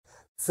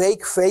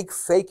Fake, fake,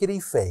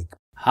 fakeity, fake.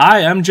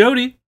 Hi, I'm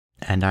Jody.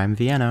 And I'm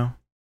Vienno.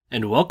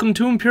 And welcome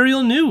to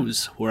Imperial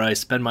News, where I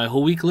spend my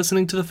whole week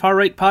listening to the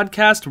far-right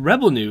podcast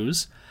Rebel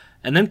News,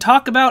 and then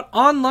talk about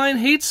online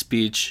hate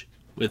speech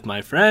with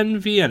my friend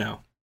Vienno.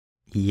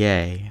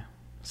 Yay.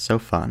 So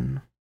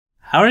fun.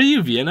 How are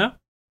you, Vienno?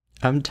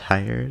 I'm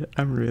tired.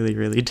 I'm really,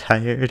 really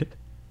tired.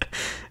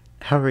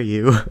 How are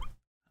you?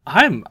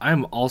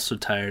 I'm also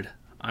tired.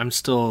 I'm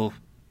still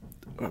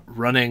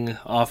running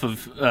off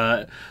of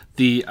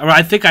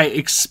I think I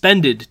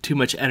expended too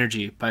much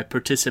energy by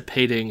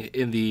participating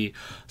in the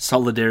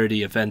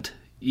solidarity event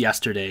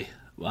yesterday.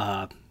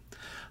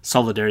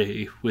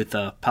 Solidarity with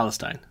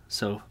Palestine.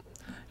 So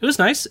it was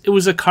nice. It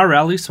was a car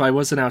rally, so I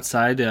wasn't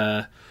outside.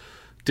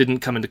 Didn't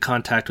come into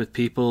contact with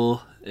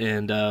people,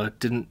 and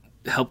didn't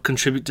help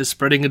contribute to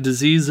spreading a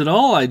disease at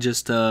all. I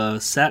just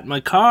sat in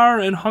my car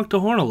and honked a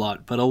horn a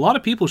lot. But a lot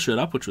of people showed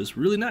up, which was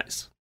really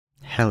nice.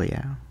 Hell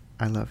yeah.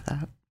 I love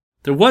that.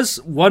 There was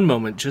one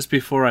moment just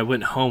before I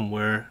went home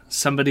where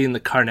somebody in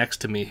the car next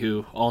to me,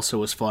 who also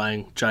was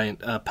flying giant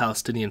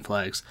Palestinian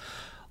flags,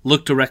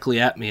 looked directly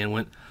at me and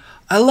went,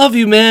 "I love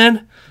you,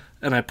 man!"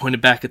 And I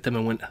pointed back at them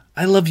and went,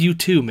 "I love you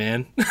too,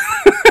 man."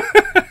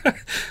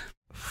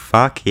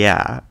 Fuck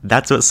yeah.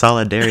 That's what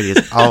solidarity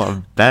is all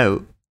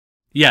about.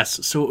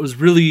 Yes, so it was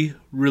really,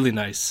 really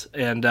nice.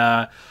 And,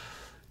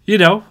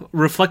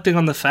 reflecting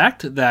on the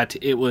fact that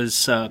it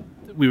was...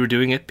 we were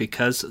doing it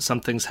because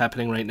something's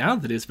happening right now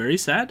that is very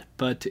sad,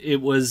 but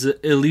it was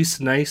at least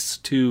nice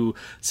to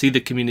see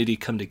the community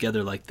come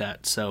together like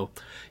that. So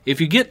if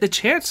you get the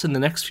chance in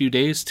the next few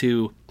days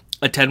to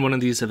attend one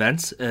of these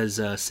events as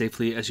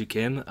safely as you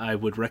can, I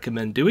would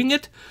recommend doing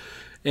it.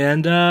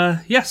 And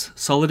yes,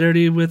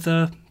 solidarity with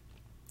the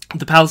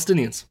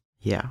Palestinians.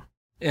 Yeah.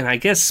 And I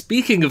guess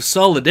speaking of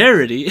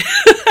solidarity,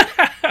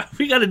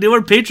 we got to do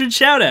our patron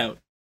shout out.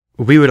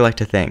 We would like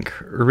to thank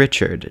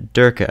Richard,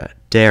 Durka,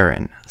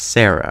 Darren,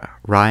 Sarah,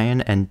 Ryan,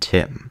 and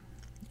Tim.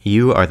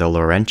 You are the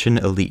Laurentian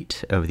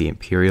elite of the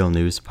Imperial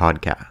News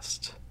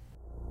podcast.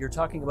 You're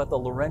talking about the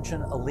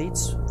Laurentian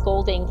elites?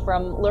 Scolding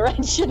from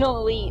Laurentian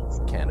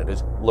elites.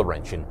 Canada's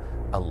Laurentian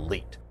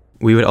elite.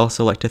 We would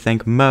also like to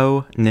thank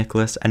Mo,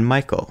 Nicholas, and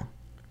Michael,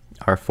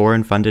 our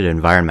foreign-funded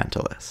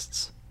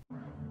environmentalists.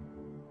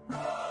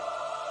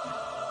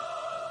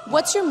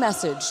 What's your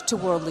message to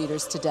world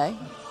leaders today?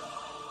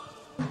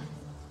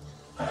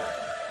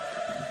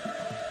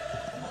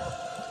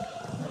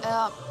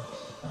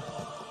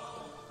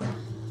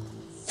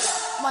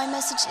 My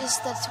message is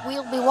that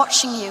we'll be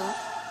watching you.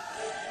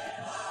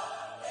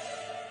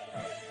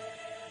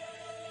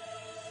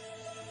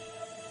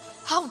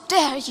 How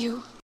dare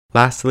you!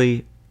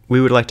 Lastly,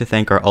 we would like to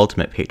thank our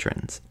ultimate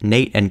patrons,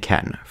 Nate and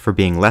Ken, for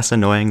being less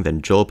annoying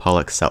than Joel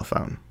Pollak's cell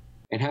phone.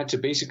 And had to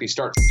basically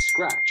start from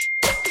scratch.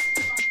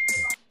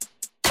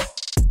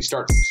 We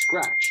start from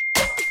scratch.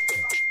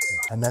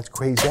 And that's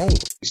crazy.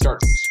 We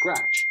start from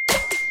scratch.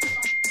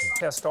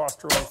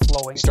 Testosterone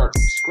flowing. We start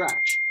from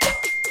scratch.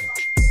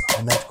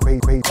 And that's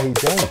crazy.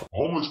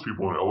 Homeless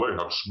people in LA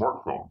have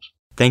smartphones.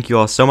 Thank you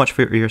all so much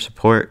for your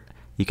support.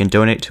 You can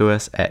donate to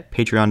us at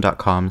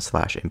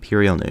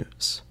patreon.com/Imperial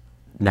News.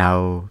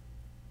 Now,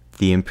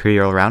 the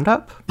Imperial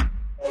Roundup?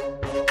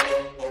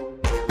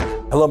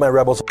 Hello, my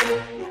rebels.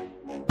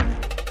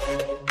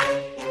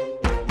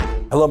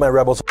 Hello, my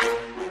rebels.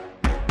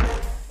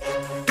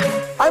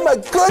 I'm a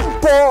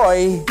good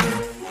boy.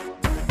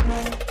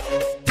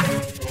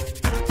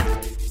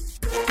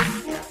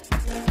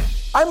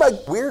 I'm a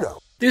weirdo.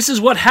 This is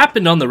what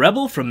happened on The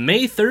Rebel from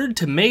May 3rd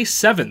to May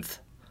 7th.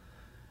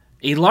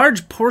 A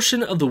large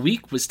portion of the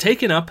week was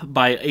taken up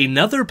by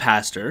another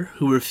pastor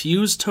who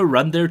refused to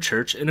run their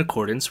church in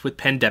accordance with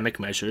pandemic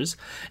measures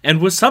and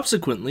was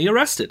subsequently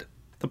arrested.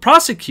 The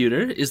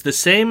prosecutor is the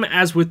same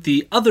as with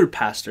the other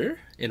pastor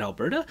in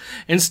Alberta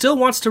and still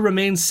wants to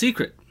remain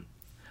secret.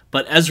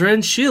 But Ezra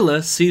and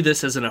Sheila see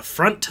this as an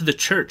affront to the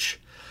church.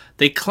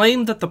 They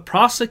claim that the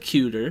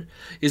prosecutor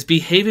is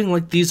behaving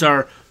like these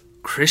are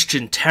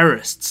Christian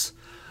terrorists,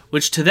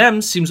 which to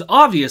them seems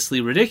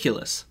obviously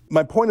ridiculous.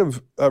 My point of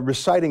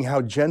reciting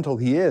how gentle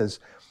he is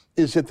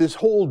that this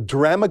whole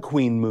drama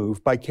queen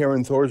move by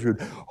Karen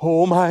Thorsrud,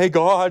 oh my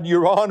God,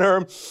 Your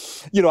Honor,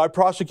 I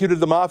prosecuted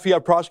the mafia, I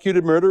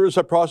prosecuted murderers,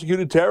 I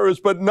prosecuted terrorists,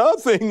 but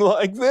nothing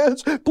like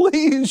this.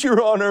 Please,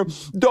 Your Honor,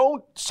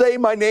 don't say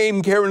my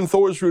name, Karen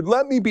Thorsrud.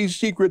 Let me be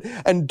secret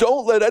and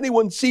don't let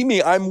anyone see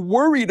me. I'm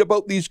worried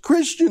about these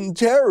Christian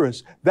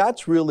terrorists.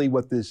 That's really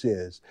what this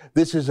is.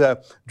 This is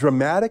a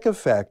dramatic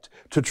effect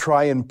to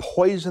try and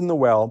poison the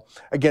well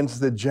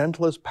against the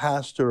gentlest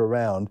pastor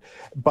around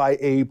by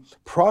a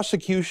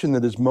prosecution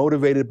that is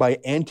motivated by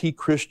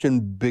anti-Christian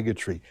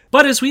bigotry.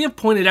 But as we have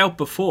pointed out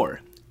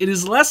before, it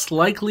is less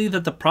likely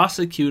that the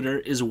prosecutor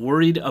is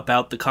worried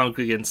about the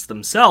congregants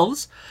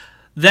themselves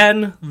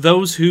than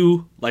those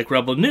who, like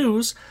Rebel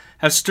News,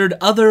 have stirred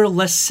other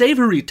less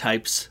savory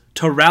types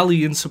to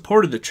rally in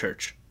support of the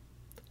church.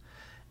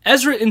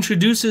 Ezra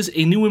introduces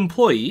a new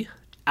employee,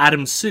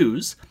 Adam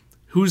Sues,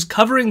 who's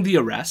covering the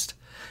arrest,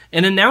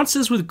 and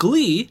announces with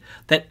glee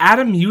that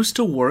Adam used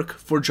to work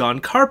for John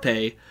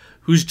Carpe,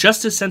 whose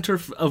Justice Center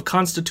of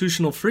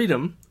Constitutional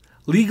Freedom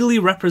legally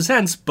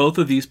represents both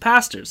of these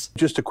pastors.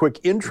 Just a quick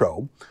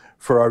intro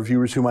for our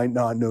viewers who might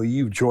not know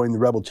you. Joined the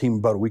Rebel team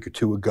about a week or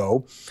two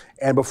ago.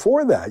 And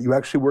before that, you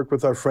actually worked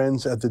with our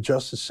friends at the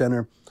Justice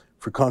Center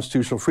for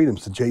Constitutional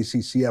Freedoms, the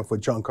JCCF,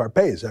 with John Carpe.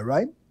 Is that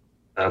right?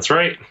 That's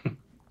right.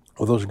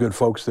 Well, those are good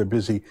folks. They're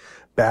busy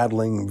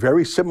battling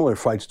very similar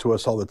fights to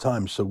us all the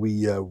time. So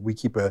we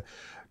keep a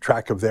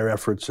track of their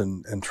efforts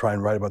and try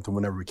and write about them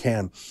whenever we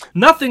can.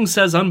 Nothing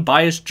says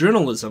unbiased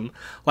journalism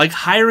like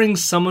hiring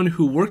someone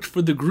who worked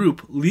for the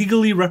group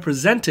legally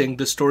representing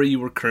the story you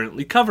were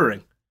currently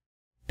covering.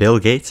 Bill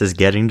Gates is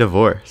getting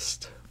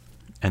divorced,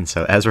 and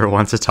so Ezra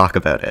wants to talk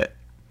about it.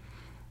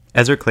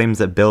 Ezra claims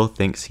that Bill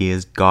thinks he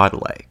is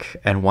godlike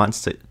and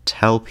wants to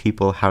tell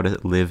people how to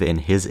live in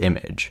his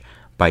image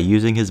by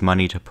using his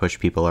money to push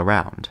people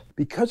around.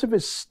 Because of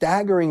his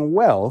staggering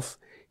wealth,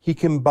 he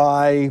can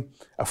buy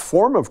a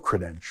form of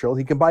credential,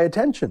 he can buy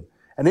attention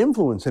and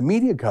influence and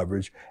media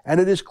coverage, and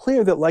it is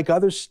clear that, like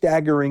other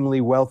staggeringly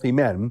wealthy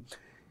men,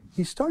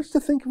 he starts to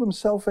think of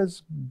himself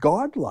as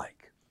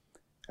godlike,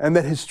 and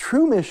that his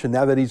true mission,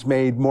 now that he's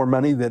made more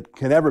money than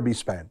can ever be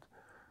spent,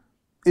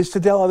 is to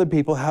tell other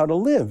people how to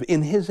live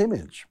in his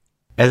image.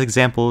 As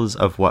examples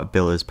of what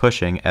Bill is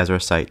pushing, Ezra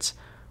cites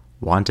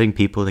wanting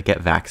people to get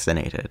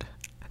vaccinated,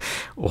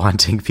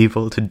 wanting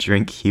people to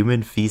drink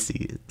human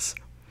feces,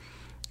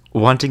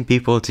 wanting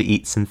people to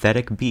eat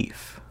synthetic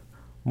beef,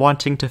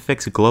 wanting to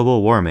fix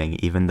global warming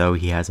even though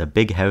he has a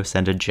big house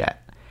and a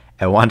jet,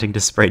 and wanting to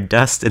spray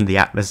dust in the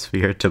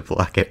atmosphere to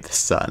block out the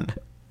sun.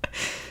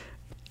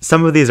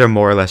 Some of these are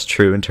more or less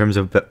true in terms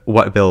of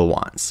what Bill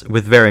wants,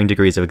 with varying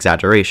degrees of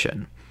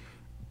exaggeration.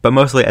 But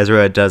mostly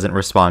Ezra doesn't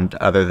respond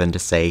other than to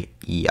say,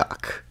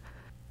 yuck.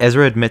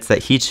 Ezra admits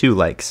that he too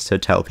likes to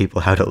tell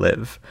people how to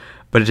live,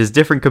 but it is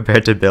different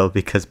compared to Bill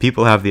because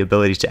people have the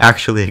ability to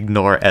actually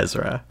ignore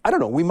Ezra. I don't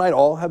know, we might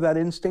all have that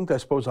instinct. I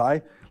suppose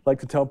I like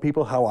to tell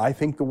people how I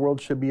think the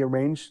world should be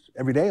arranged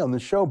every day on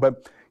this show,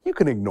 but you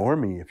can ignore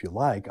me if you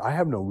like. I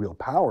have no real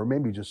power,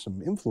 maybe just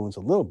some influence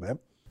a little bit.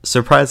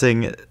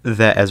 Surprising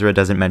that Ezra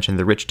doesn't mention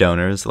the rich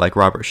donors like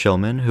Robert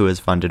Shillman, who has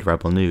funded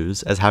Rebel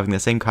News, as having the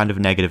same kind of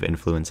negative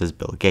influence as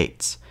Bill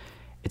Gates.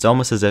 It's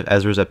almost as if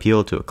Ezra's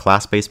appeal to a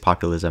class-based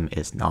populism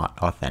is not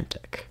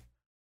authentic.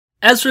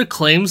 Ezra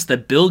claims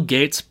that Bill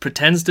Gates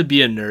pretends to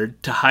be a nerd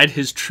to hide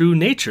his true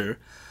nature,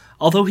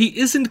 although he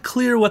isn't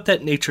clear what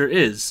that nature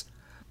is.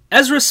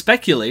 Ezra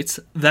speculates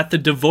that the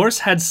divorce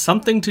had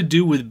something to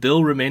do with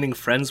Bill remaining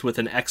friends with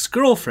an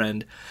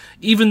ex-girlfriend,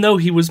 even though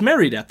he was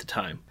married at the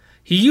time.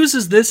 He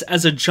uses this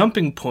as a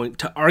jumping point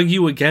to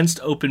argue against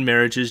open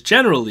marriages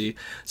generally,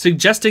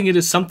 suggesting it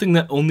is something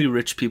that only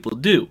rich people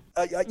do.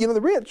 The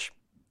rich,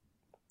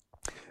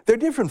 they're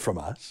different from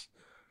us.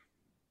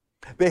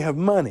 They have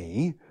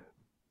money,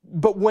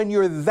 but when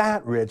you're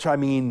that rich, I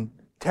mean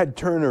Ted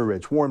Turner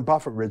rich, Warren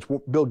Buffett rich,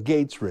 Bill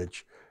Gates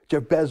rich,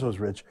 Jeff Bezos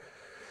rich,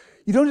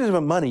 you don't just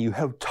have money, you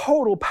have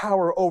total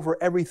power over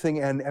everything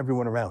and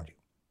everyone around you.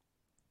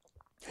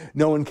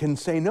 No one can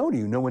say no to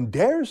you. No one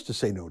dares to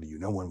say no to you.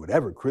 No one would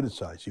ever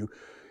criticize you.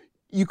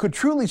 You could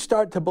truly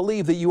start to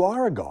believe that you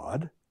are a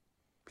god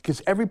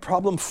because every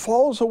problem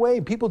falls away.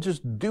 People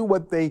just do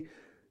what they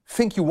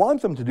think you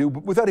want them to do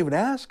without even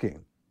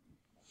asking.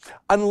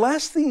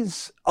 Unless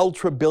these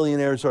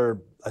ultra-billionaires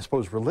are, I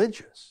suppose,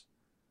 religious,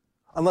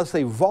 unless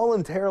they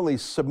voluntarily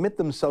submit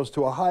themselves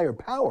to a higher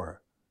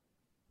power,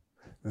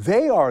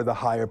 they are the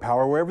higher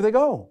power wherever they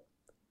go.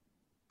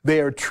 They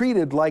are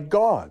treated like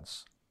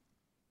gods.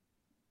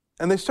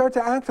 And they start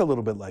to act a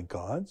little bit like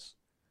gods,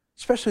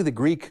 especially the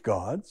Greek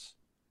gods,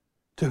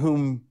 to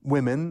whom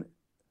women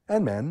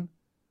and men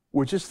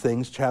were just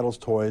things, chattels,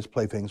 toys,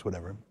 playthings,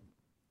 whatever.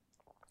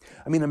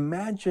 I mean,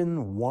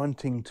 imagine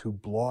wanting to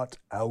blot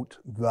out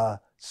the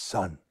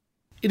sun.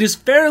 It is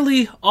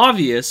fairly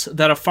obvious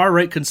that a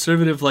far-right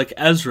conservative like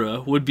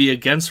Ezra would be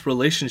against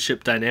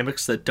relationship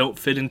dynamics that don't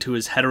fit into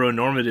his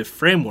heteronormative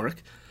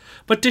framework,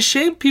 but to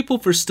shame people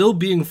for still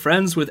being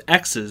friends with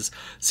exes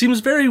seems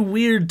very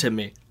weird to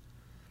me.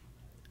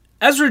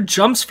 Ezra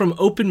jumps from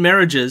open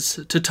marriages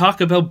to talk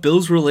about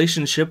Bill's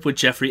relationship with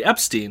Jeffrey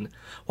Epstein,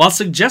 while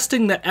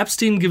suggesting that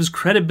Epstein gives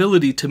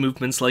credibility to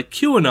movements like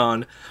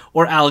QAnon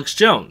or Alex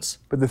Jones.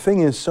 But the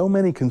thing is, so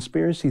many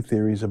conspiracy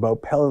theories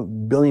about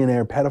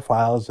billionaire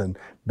pedophiles and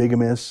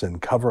bigamists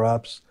and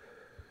cover-ups,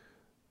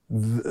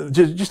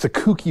 just the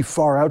kooky,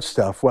 far-out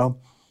stuff. Well,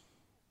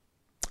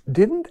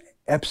 didn't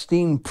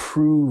Epstein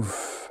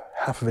prove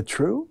half of it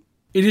true?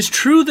 It is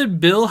true that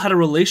Bill had a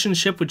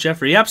relationship with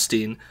Jeffrey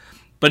Epstein,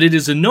 but it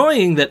is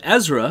annoying that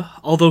Ezra,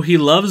 although he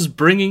loves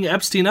bringing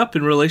Epstein up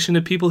in relation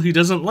to people he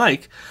doesn't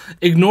like,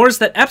 ignores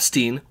that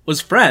Epstein was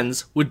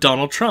friends with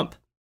Donald Trump.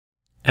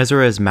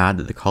 Ezra is mad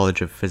that the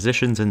College of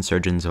Physicians and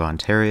Surgeons of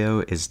Ontario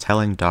is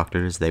telling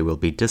doctors they will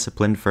be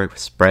disciplined for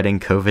spreading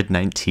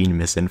COVID-19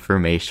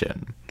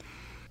 misinformation.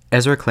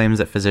 Ezra claims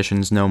that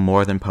physicians know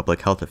more than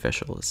public health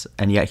officials,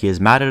 and yet he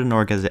is mad at an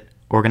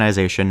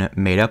organization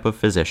made up of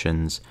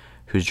physicians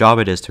whose job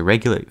it is to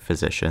regulate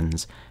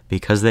physicians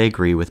because they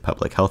agree with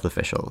public health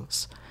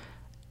officials.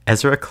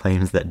 Ezra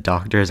claims that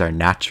doctors are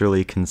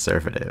naturally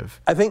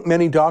conservative. I think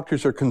many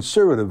doctors are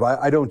conservative.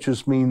 I don't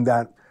just mean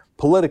that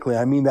politically.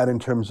 I mean that in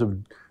terms of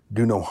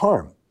do no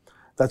harm.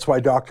 That's why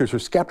doctors are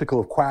skeptical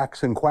of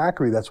quacks and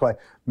quackery. That's why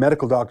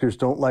medical doctors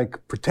don't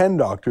like pretend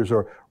doctors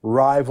or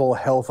rival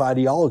health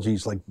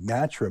ideologies like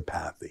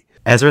naturopathy.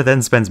 Ezra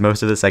then spends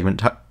most of the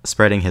segment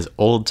spreading his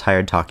old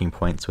tired talking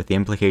points, with the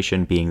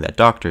implication being that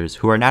doctors,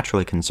 who are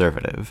naturally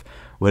conservative,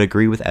 would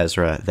agree with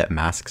Ezra that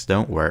masks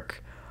don't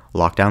work,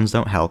 lockdowns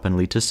don't help and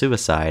lead to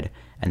suicide,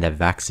 and that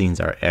vaccines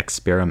are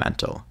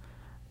experimental.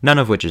 None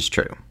of which is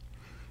true.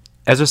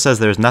 Ezra says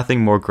there is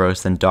nothing more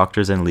gross than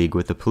doctors in league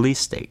with the police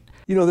state.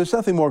 You know, there's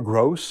nothing more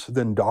gross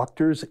than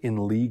doctors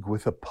in league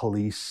with a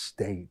police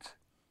state.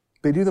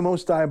 They do the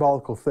most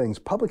diabolical things.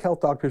 Public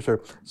health doctors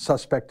are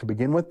suspect to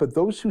begin with, but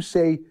those who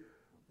say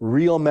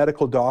real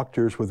medical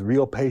doctors with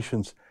real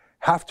patients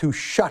have to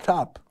shut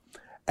up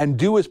and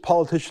do as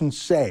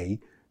politicians say,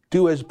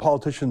 do as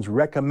politicians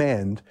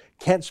recommend,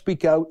 can't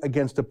speak out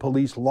against a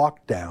police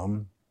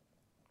lockdown,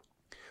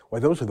 why,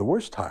 those are the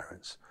worst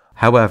tyrants.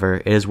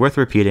 However, it is worth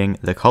repeating,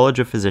 the College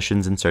of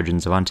Physicians and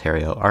Surgeons of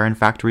Ontario are in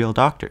fact real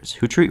doctors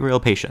who treat real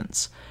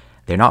patients.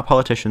 They're not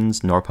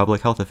politicians nor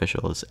public health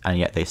officials, and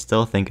yet they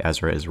still think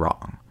Ezra is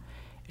wrong.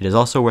 It is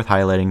also worth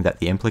highlighting that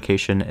the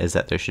implication is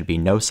that there should be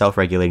no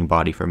self-regulating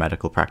body for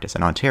medical practice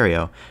in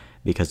Ontario,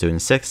 because to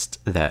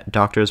insist that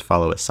doctors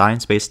follow a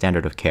science-based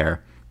standard of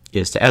care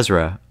is to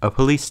Ezra a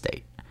police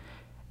state.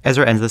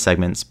 Ezra ends the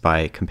segments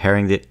by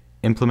comparing the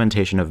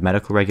implementation of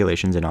medical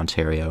regulations in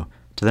Ontario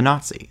to the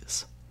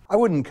Nazis. I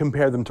wouldn't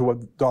compare them to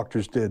what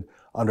doctors did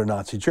under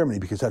Nazi Germany,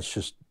 because that's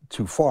just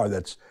too far.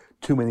 That's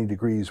too many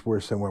degrees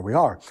worse than where we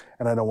are.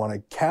 And I don't want to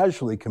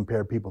casually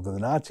compare people to the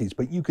Nazis,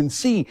 but you can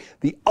see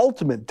the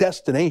ultimate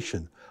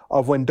destination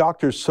of when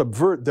doctors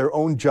subvert their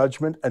own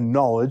judgment and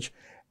knowledge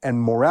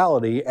and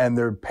morality and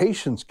their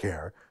patients'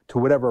 care to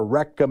whatever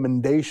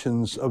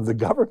recommendations of the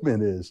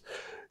government is.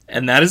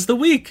 And that is the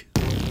week.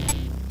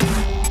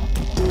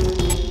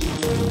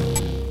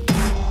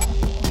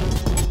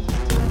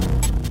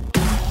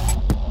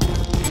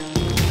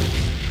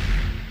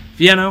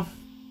 Viano?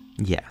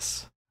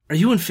 Yes. Are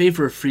you in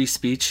favor of free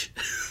speech?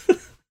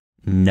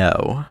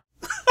 No.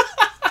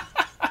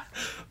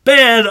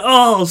 Ban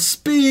all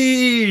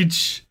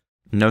speech!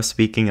 No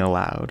speaking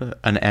allowed.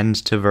 An end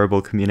to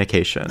verbal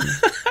communication.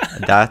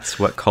 That's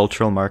what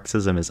cultural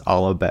Marxism is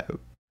all about.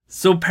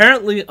 So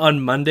apparently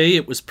on Monday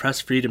it was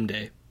Press Freedom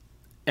Day.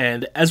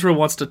 And Ezra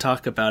wants to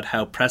talk about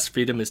how press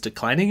freedom is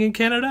declining in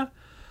Canada.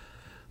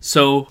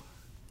 So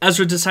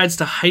Ezra decides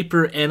to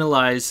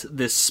hyper-analyze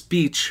this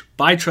speech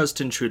by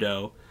Justin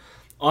Trudeau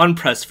on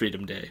Press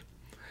Freedom Day.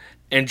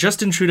 And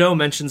Justin Trudeau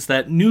mentions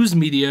that news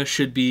media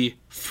should be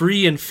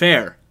free and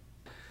fair.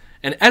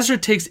 And Ezra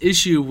takes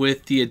issue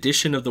with the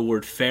addition of the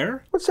word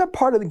fair. What's that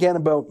part again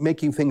about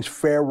making things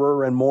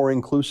fairer and more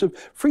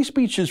inclusive? Free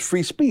speech is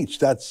free speech.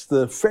 That's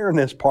the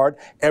fairness part.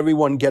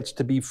 Everyone gets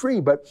to be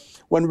free. But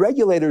when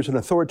regulators and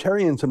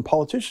authoritarians and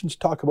politicians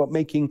talk about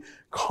making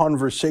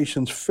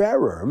conversations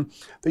fairer,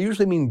 they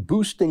usually mean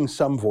boosting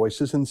some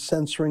voices and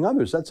censoring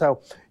others. That's how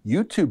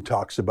YouTube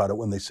talks about it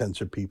when they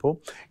censor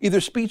people.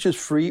 Either speech is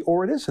free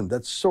or it isn't.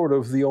 That's sort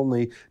of the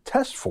only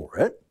test for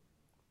it.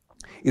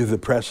 Either the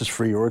press is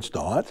free or it's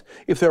not.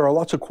 If there are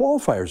lots of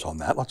qualifiers on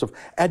that, lots of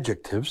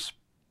adjectives,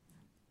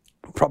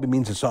 it probably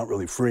means it's not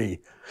really free.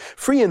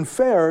 Free and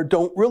fair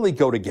don't really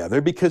go together,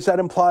 because that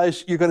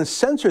implies you're going to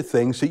censor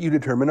things that you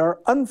determine are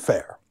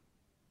unfair.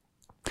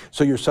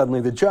 So you're suddenly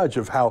the judge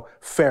of how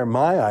fair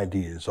my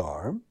ideas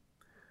are.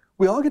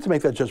 We all get to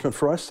make that judgment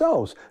for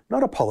ourselves,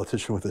 not a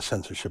politician with a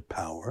censorship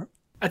power.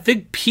 I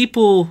think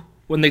people,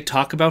 when they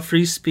talk about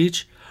free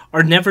speech,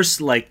 are never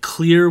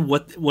clear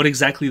what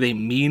exactly they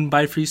mean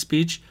by free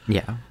speech.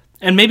 Yeah.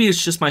 And maybe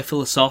it's just my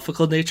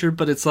philosophical nature,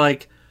 but it's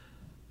like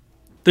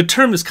the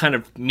term is kind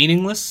of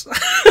meaningless.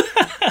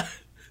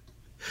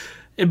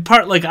 In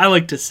part, I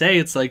like to say,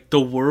 it's like the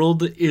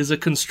world is a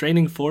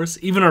constraining force.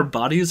 Even our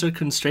bodies are a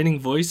constraining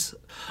force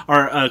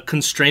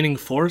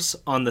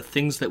on the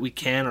things that we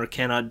can or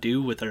cannot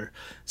do with our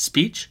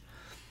speech.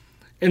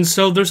 And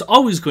so there's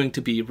always going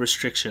to be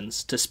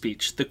restrictions to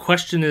speech. The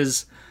question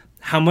is,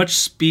 how much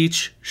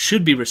speech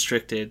should be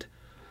restricted,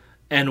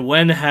 and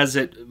when has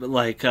it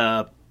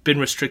been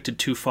restricted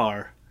too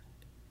far,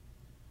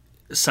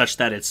 such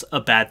that it's a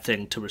bad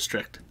thing to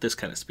restrict this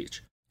kind of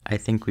speech? I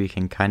think we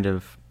can kind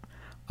of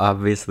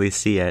obviously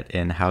see it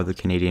in how the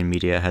Canadian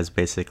media has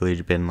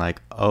basically been like,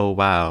 oh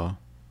wow,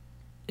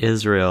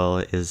 Israel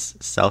is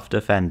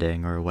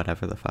self-defending or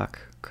whatever the fuck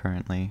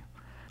currently.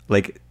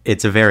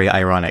 It's a very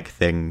ironic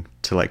thing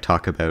to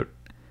talk about,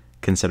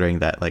 considering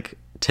that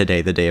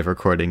today, the day of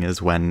recording,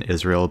 is when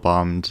Israel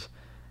bombed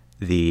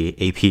the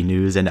AP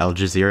News and Al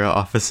Jazeera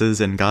offices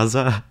in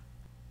Gaza.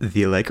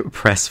 The,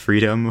 press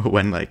freedom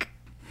when, I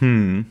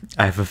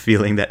have a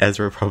feeling that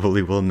Ezra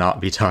probably will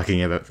not be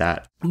talking about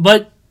that.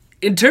 But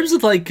in terms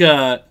of,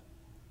 the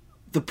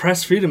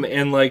press freedom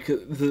and,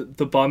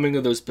 the bombing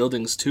of those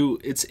buildings, too,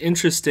 it's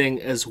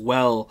interesting as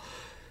well.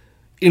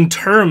 in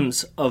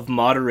terms of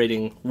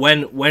moderating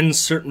when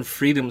certain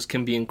freedoms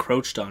can be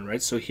encroached on,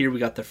 right? So here we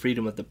got the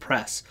freedom of the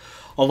press.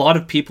 A lot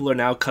of people are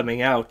now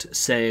coming out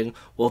saying,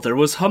 well, there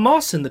was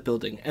Hamas in the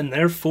building, and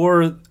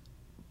therefore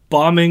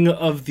bombing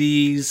of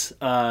these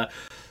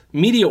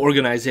media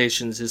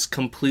organizations is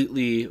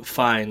completely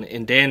fine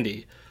and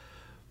dandy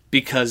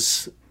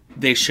because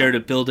they shared a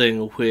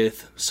building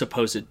with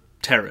supposed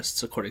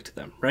terrorists, according to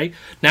them, right?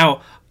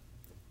 Now,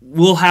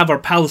 we'll have our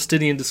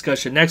Palestinian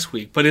discussion next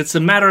week, but it's a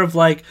matter of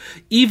like,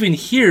 even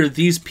here,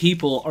 these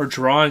people are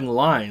drawing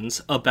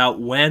lines about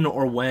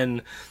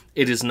when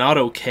it is not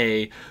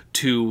okay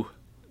to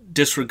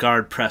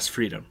disregard press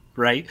freedom,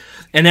 right?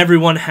 And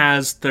everyone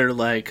has their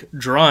like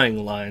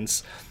drawing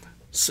lines.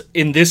 So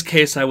in this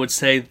case, I would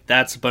say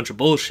that's a bunch of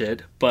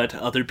bullshit, but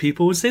other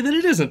people would say that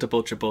it isn't a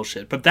bunch of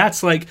bullshit. But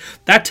that's like,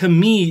 that to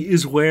me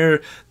is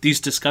where these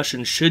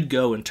discussions should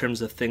go in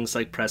terms of things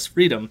like press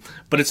freedom.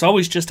 But it's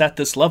always just at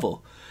this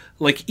level.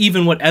 Like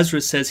even what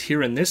Ezra says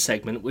here in this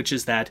segment, which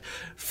is that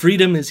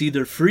freedom is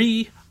either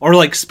free, or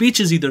like speech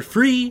is either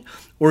free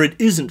or it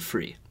isn't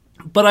free.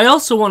 But I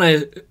also want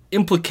to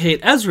implicate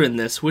Ezra in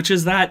this, which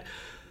is that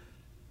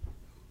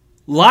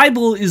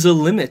libel is a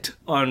limit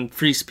on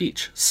free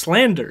speech.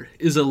 Slander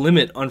is a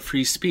limit on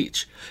free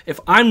speech. If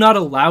I'm not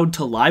allowed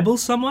to libel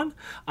someone,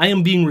 I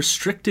am being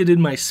restricted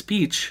in my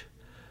speech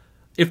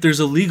if there's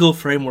a legal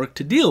framework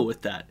to deal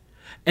with that.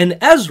 And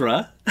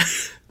Ezra,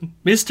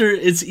 Mr.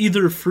 It's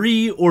either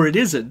free or it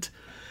isn't,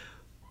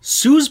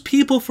 sues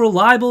people for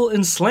libel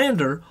and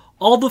slander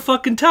all the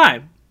fucking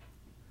time.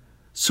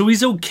 So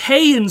he's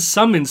okay in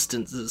some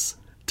instances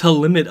to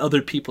limit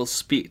other people's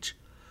speech.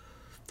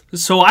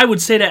 So I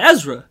would say to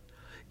Ezra,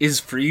 is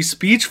free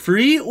speech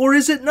free or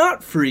is it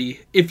not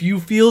free if you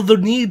feel the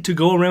need to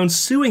go around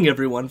suing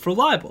everyone for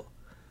libel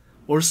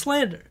or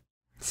slander?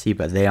 See,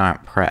 but they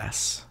aren't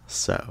press,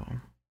 so...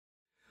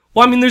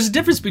 Well, I mean, there's a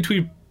difference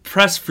between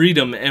press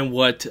freedom and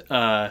what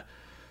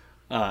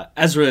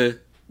Ezra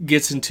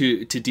gets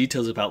into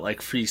details about,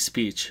 like free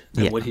speech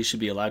and what he should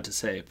be allowed to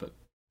say. But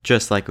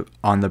just like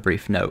on the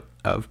brief note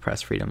of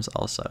press freedoms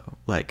also,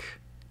 like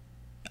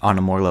on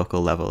a more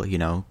local level, you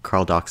know,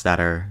 Karl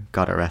Dockstader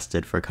got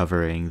arrested for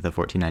covering the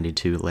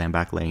 1492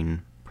 Lambach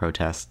Lane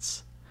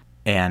protests,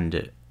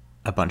 and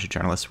a bunch of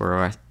journalists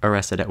were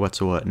arrested at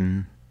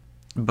Wet'suwet'en.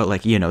 But,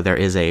 like, you know, there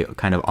is a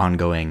kind of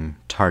ongoing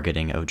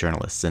targeting of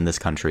journalists in this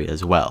country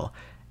as well,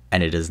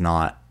 and it is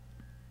not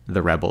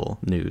the Rebel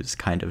News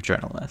kind of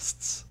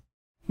journalists.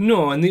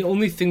 No, and the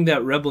only thing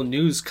that Rebel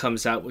News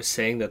comes out with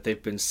saying that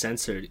they've been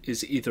censored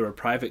is either a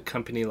private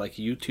company like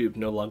YouTube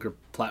no longer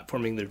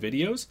platforming their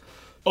videos,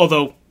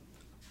 although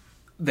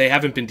they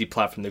haven't been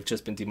deplatformed, they've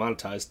just been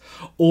demonetized,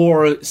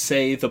 or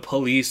say the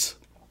police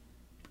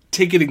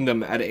ticketing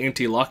them at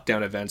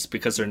anti-lockdown events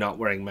because they're not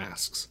wearing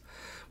masks.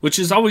 Which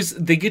is always,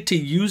 they get to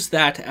use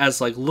that as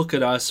like, look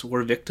at us,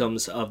 we're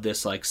victims of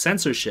this like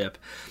censorship,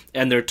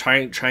 and they're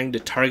trying to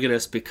target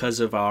us because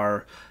of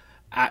our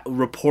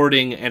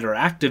reporting and our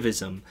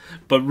activism,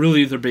 but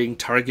really they're being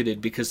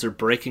targeted because they're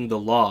breaking the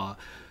law.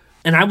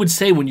 And I would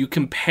say when you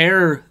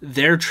compare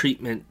their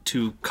treatment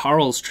to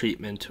Karl's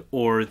treatment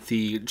or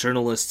the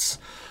journalists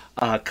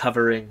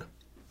covering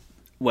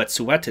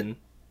Wet'suwet'en,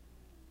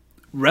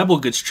 Rebel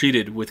gets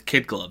treated with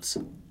kid gloves.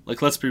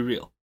 Like, let's be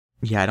real.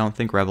 Yeah, I don't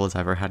think Rebels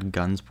ever had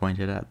guns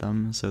pointed at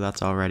them, so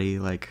that's already,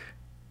 like,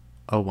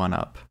 a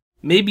one-up.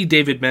 Maybe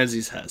David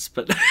Menzies has,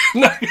 but...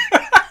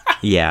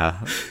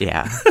 Yeah.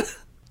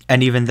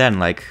 And even then,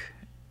 like,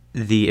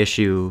 the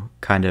issue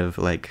kind of,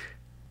 like,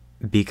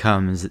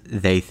 becomes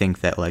they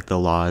think that, like, the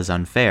law is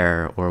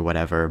unfair or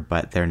whatever,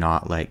 but they're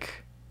not,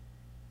 like...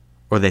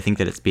 Or they think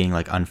that it's being,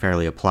 like,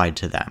 unfairly applied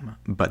to them,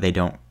 but they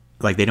don't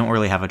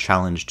really have a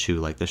challenge to,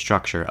 like, the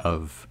structure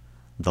of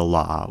the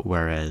law,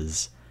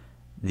 whereas...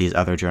 these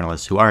other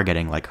journalists who are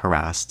getting, like,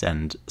 harassed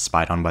and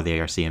spied on by the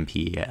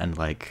ARCMP and,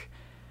 like,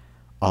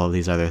 all of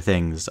these other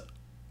things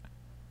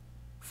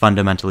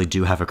fundamentally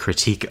do have a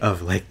critique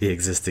of, like, the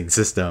existing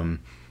system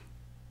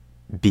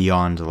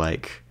beyond,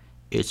 like,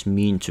 it's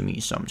mean to me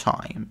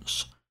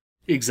sometimes.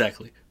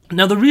 Exactly.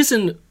 Now, the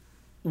reason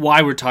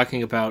why we're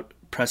talking about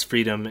press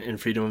freedom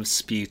and freedom of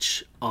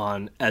speech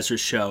on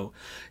Ezra's show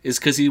is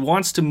because he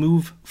wants to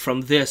move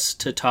from this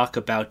to talk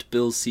about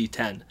Bill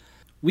C-10.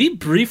 We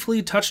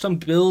briefly touched on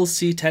Bill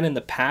C-10 in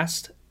the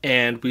past,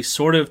 and we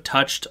sort of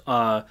touched,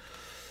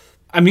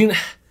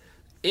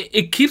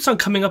 it keeps on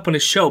coming up on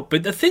his show,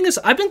 but the thing is,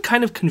 I've been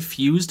kind of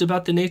confused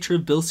about the nature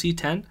of Bill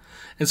C-10,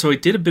 and so I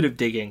did a bit of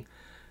digging.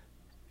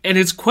 And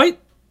it's quite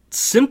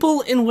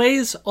simple in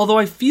ways, although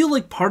I feel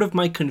like part of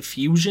my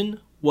confusion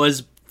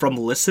was from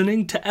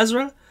listening to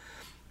Ezra,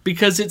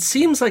 because it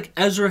seems like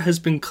Ezra has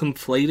been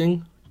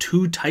conflating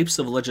two types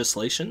of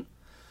legislation.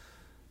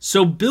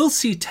 So Bill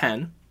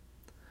C-10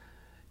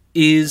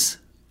 is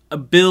a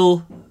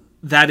bill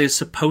that is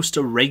supposed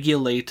to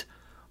regulate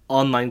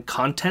online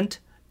content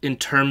in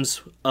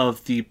terms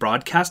of the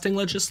broadcasting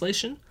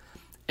legislation,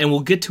 and we'll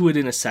get to it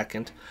in a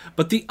second.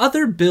 But the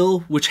other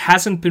bill, which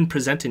hasn't been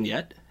presented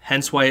yet,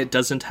 hence why it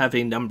doesn't have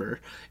a number,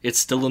 it's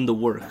still in the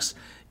works,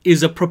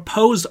 is a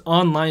proposed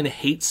online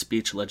hate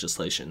speech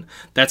legislation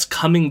that's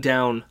coming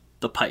down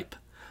the pipe.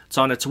 It's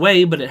on its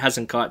way, but it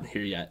hasn't gotten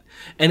here yet.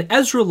 And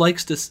Ezra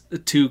likes to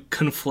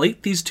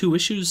conflate these two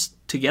issues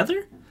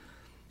together.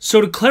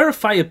 So to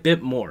clarify a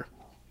bit more,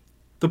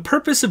 the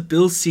purpose of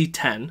Bill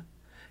C-10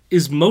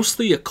 is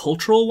mostly a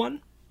cultural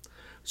one.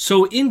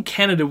 So in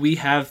Canada, we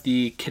have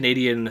the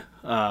Canadian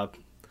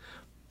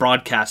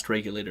broadcast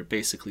regulator,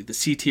 basically, the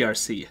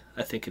CTRC,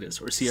 I think it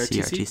is, or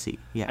CRTC? CRTC,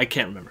 yeah. I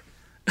can't remember.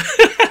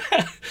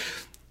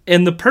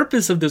 And the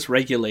purpose of this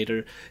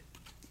regulator,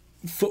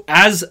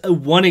 as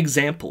one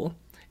example,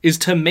 is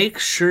to make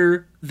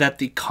sure that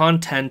the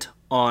content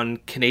on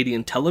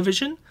Canadian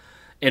television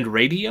and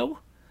radio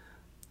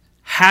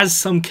has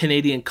some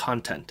Canadian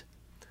content.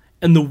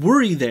 And the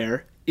worry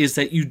there is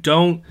that you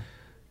don't,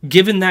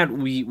 given that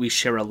we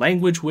share a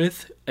language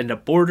with and a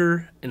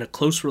border and a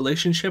close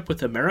relationship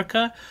with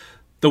America,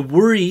 the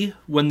worry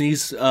when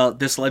this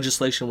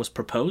legislation was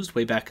proposed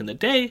way back in the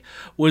day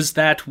was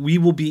that we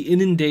will be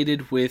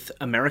inundated with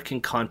American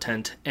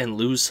content and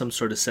lose some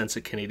sort of sense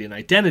of Canadian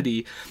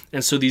identity.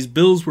 And so these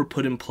bills were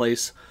put in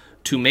place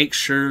to make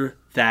sure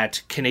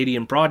that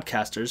Canadian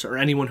broadcasters, or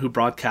anyone who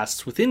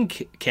broadcasts within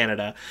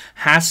Canada,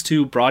 has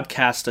to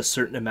broadcast a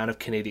certain amount of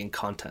Canadian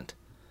content.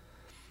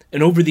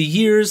 And over the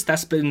years,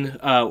 that's been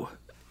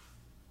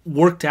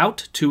worked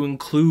out to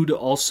include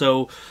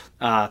also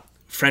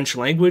French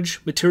language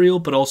material,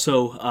 but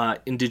also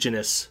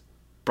Indigenous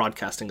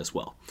broadcasting as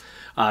well,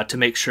 to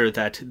make sure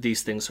that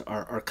these things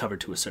are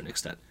covered to a certain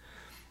extent.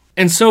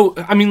 And so,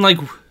 I mean, like,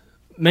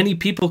 many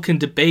people can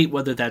debate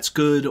whether that's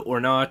good or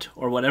not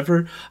or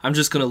whatever. I'm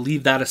just going to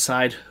leave that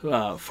aside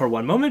for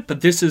one moment,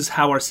 but this is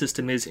how our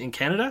system is in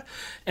Canada.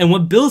 And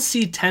what Bill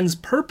C-10's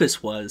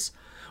purpose was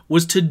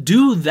to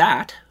do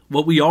that,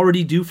 what we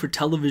already do for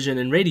television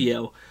and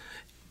radio,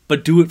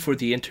 but do it for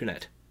the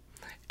internet.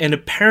 And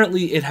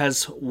apparently it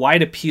has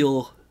wide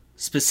appeal,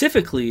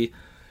 specifically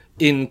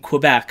in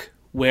Quebec,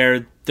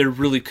 where they're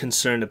really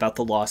concerned about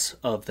the loss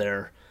of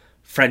their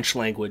French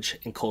language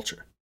and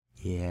culture.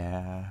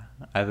 Yeah,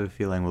 I have a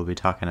feeling we'll be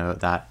talking about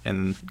that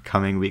in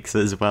coming weeks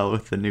as well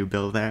with the new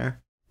bill there.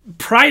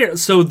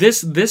 So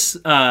this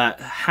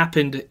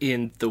happened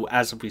in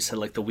as we said,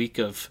 like the week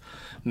of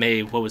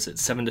May, what was it,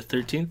 7th to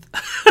 13th?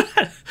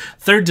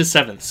 3rd to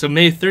 7th. So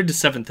May 3rd to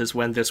 7th is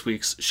when this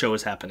week's show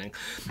is happening.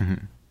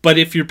 Mm-hmm. But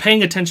if you're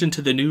paying attention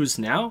to the news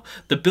now,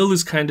 the bill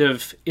is kind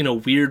of in a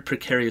weird,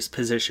 precarious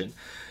position.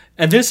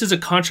 And this is a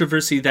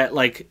controversy that,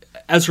 like,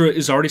 Ezra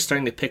is already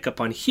starting to pick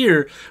up on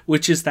here,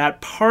 which is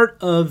that part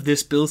of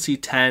this Bill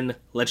C-10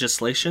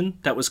 legislation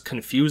that was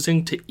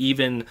confusing to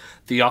even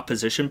the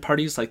opposition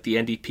parties like the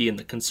NDP and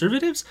the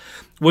Conservatives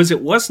was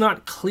it was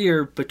not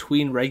clear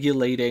between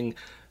regulating,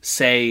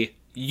 say,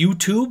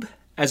 YouTube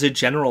as a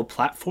general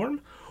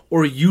platform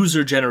or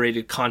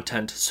user-generated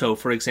content. So,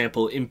 for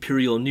example,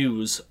 Imperial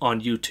News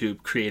on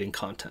YouTube creating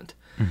content.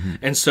 Mm-hmm.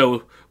 And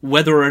so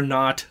whether or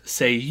not,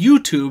 say,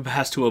 YouTube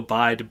has to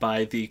abide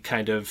by the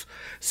kind of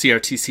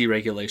CRTC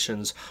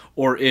regulations,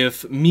 or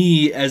if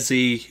me as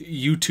a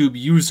YouTube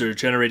user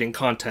generating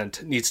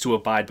content needs to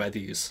abide by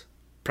these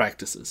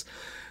practices.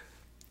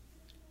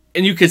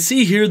 And you can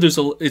see here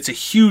it's a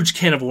huge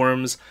can of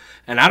worms,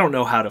 and I don't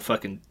know how to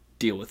fucking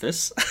deal with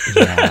this.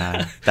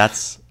 Yeah,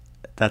 that's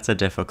a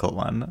difficult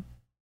one.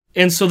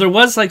 And so there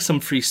was like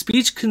some free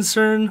speech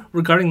concern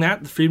regarding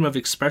that, the freedom of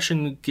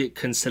expression,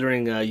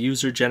 considering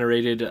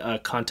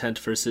user-generated content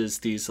versus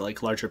these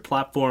like larger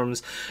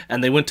platforms.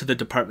 And they went to the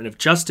Department of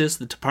Justice.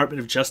 The Department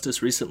of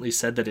Justice recently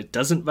said that it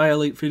doesn't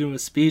violate freedom of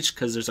speech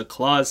because there's a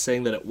clause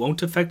saying that it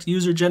won't affect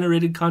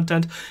user-generated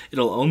content.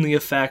 It'll only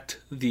affect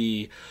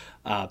the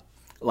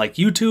like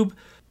YouTube.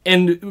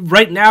 And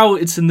right now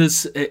it's in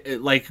this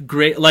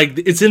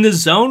it's in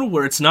this zone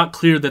where it's not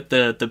clear that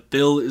the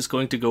bill is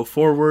going to go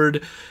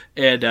forward,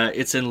 and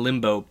it's in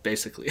limbo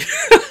basically.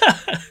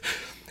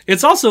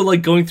 It's also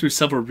like going through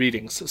several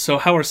readings. So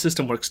how our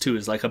system works too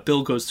is like a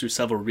bill goes through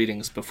several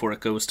readings before it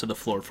goes to the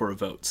floor for a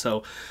vote.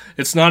 So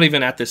it's not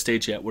even at this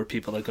stage yet where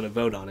people are going to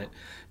vote on it.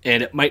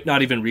 And it might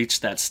not even reach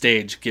that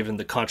stage given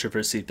the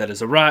controversy that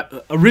has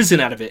arisen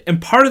out of it.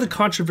 And part of the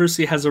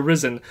controversy has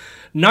arisen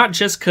not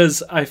just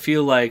because I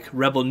feel like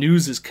Rebel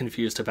News is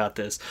confused about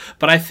this,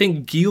 but I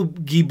think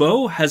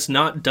Guilbeault has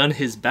not done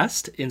his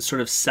best in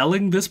sort of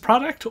selling this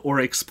product or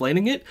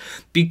explaining it,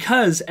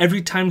 because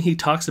every time he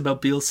talks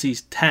about Bill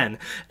C-10,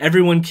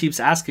 everyone keeps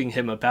asking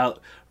him about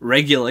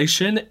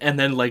regulation and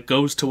then like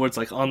goes towards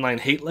like online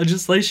hate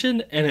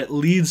legislation, and it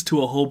leads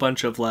to a whole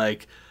bunch of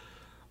like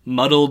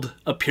muddled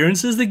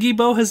appearances that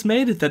Guilbeault has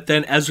made that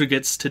then Ezra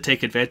gets to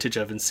take advantage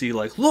of and see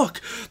like,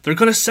 look, they're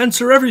going to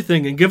censor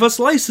everything and give us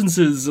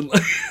licenses. And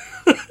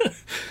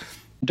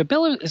the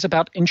bill is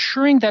about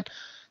ensuring that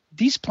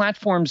these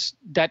platforms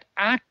that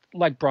act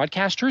like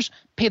broadcasters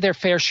pay their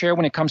fair share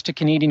when it comes to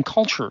Canadian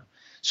culture.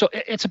 So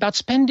it's about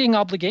spending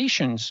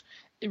obligations,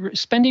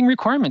 spending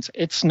requirements.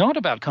 It's not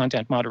about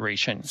content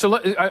moderation. So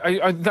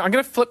I'm going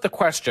to flip the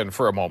question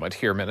for a moment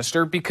here,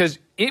 Minister, because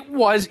it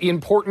was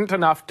important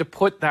enough to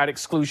put that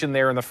exclusion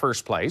there in the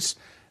first place.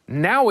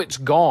 Now it's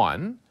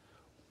gone.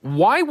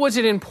 Why was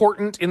it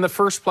important in the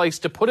first place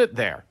to put it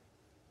there?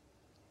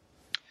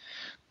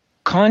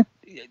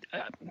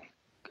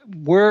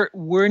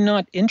 We're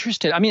not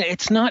interested. I mean,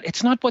 it's not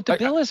what the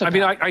bill is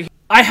about.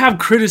 I have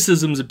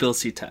criticisms of Bill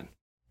C-10.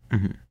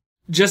 Mm-hmm.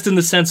 Just in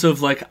the sense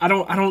of, like, I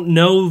don't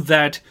know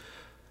that,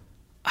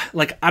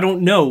 like, I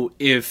don't know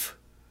if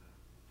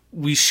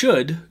we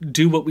should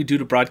do what we do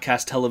to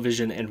broadcast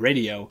television and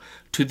radio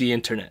to the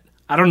internet.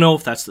 I don't know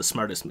if that's the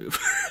smartest move.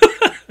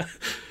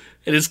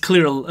 It is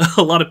clear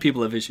a lot of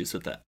people have issues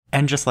with that.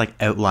 And just, like,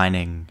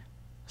 outlining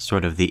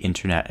sort of the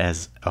internet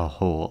as a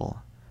whole,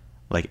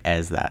 like,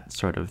 as that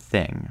sort of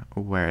thing.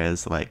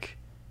 Whereas, like,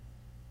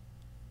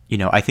 you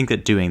know, I think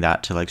that doing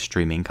that to, like,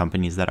 streaming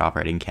companies that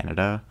operate in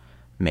Canada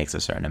makes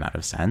a certain amount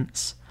of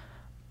sense.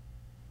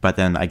 But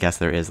then I guess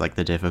there is, like,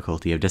 the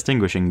difficulty of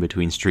distinguishing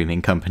between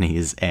streaming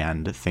companies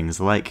and things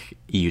like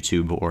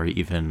YouTube or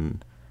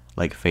even,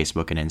 like,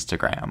 Facebook and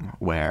Instagram,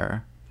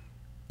 where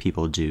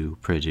people do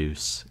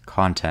produce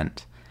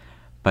content.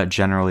 But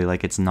generally,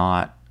 like, it's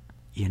not,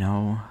 you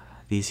know,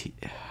 these...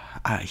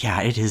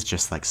 yeah, it is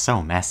just, like,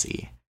 so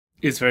messy.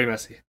 It's very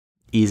messy.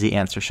 Easy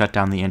answer, shut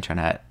down the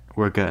internet.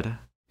 We're good.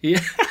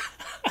 Yeah.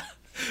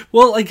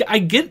 Well, like, I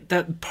get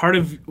that part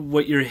of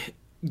what you're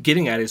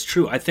getting at is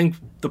true. I think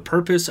the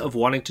purpose of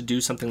wanting to do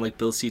something like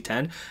Bill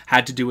C-10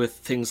 had to do with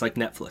things like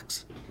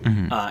Netflix,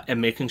 and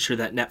making sure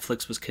that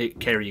Netflix was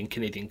carrying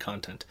Canadian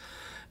content.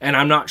 And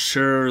I'm not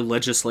sure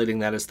legislating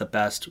that is the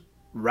best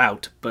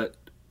route, but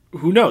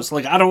who knows?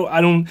 Like,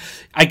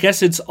 I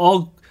guess it's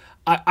all,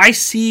 I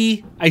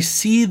see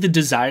the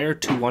desire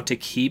to want to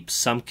keep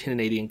some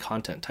Canadian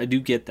content. I do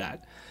get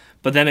that.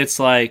 But then it's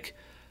like,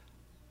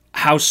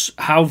 how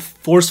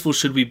forceful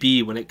should we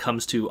be when it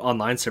comes to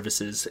online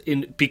services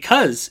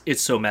because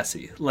it's so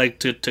messy, like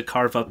to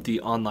carve up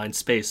the online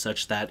space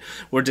such that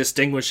we're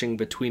distinguishing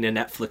between a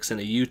Netflix and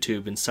a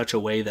YouTube in such a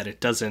way that it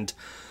doesn't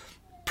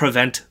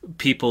prevent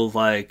people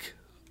like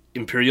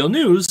Imperial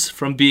News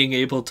from being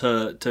able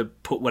to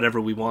put whatever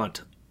we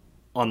want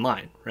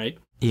online, right?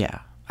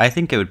 Yeah. I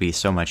think it would be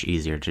so much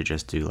easier to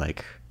just do,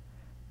 like,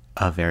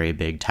 a very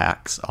big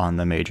tax on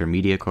the major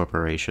media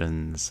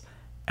corporations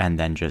and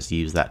then just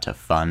use that to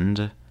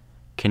fund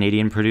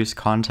Canadian produced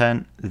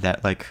content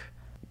that, like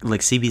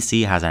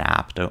CBC has an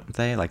app, don't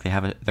they? Like, they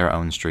have their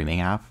own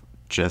streaming app.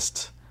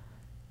 Just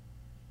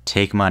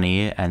take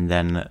money and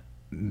then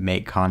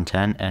make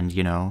content, and,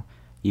 you know,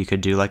 you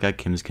could do, like, a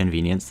Kim's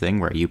Convenience thing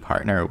where you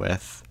partner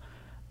with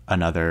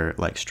another,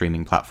 like,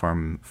 streaming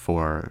platform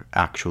for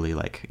actually,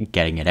 like,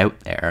 getting it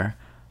out there.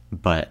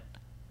 But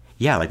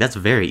yeah, like, that's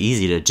very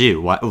easy to do.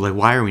 Why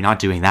are we not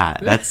doing that?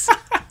 That's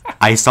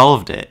I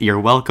solved it. You're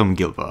welcome,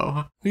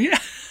 Gilbo. Yeah.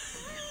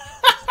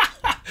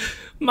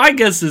 My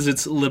guess is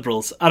it's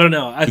liberals. I don't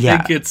know. I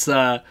think it's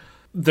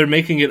they're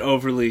making it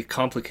overly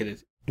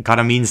complicated.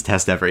 Gotta means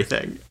test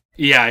everything.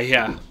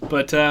 Yeah.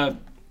 But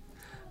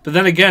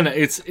then again,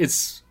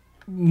 it's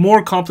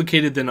more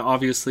complicated than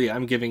obviously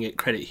I'm giving it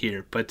credit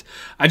here. But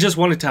I just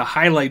wanted to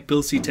highlight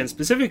Bill C-10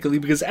 specifically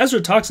because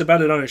Ezra talks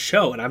about it on his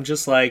show, and I'm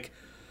just like,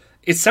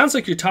 it sounds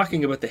like you're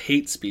talking about the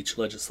hate speech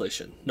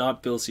legislation,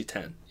 not Bill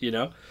C-10, you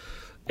know?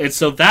 And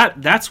so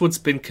that's what's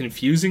been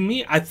confusing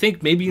me. I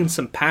think maybe in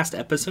some past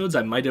episodes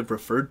I might have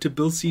referred to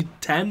Bill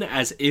C-10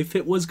 as if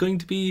it was going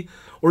to be,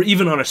 or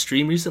even on a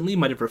stream recently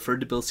might have referred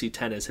to Bill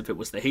C-10 as if it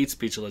was the hate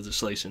speech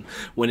legislation,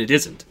 when it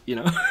isn't, you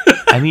know?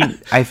 I mean,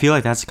 I feel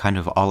like that's kind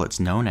of all it's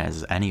known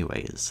as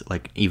anyways,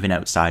 like, even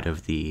outside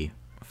of the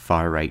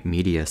far-right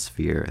media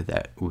sphere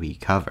that we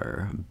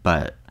cover.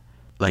 But,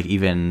 like,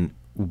 even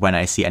when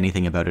I see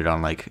anything about it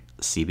on, like,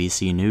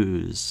 CBC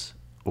News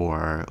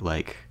or,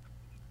 like,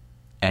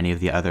 any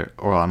of the other,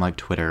 or on, like,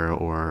 Twitter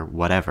or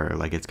whatever,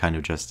 like, it's kind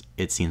of just,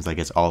 it seems like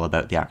it's all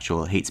about the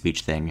actual hate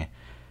speech thing,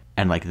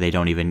 and, like, they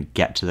don't even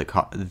get to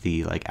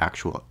the like,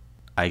 actual,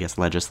 I guess,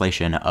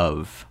 legislation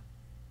of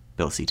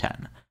Bill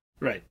C-10.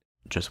 Right.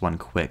 Just one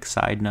quick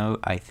side note,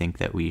 I think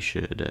that we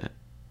should,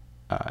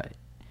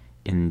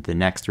 in the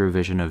next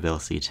revision of Bill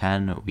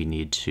C-10, we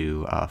need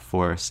to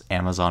force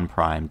Amazon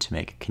Prime to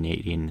make a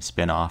Canadian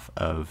spin-off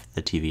of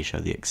the TV show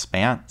The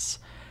Expanse,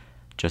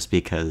 just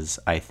because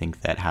I think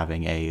that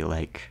having a,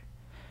 like,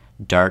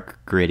 dark,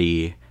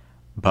 gritty,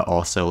 but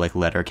also, like,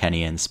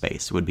 Letterkenny in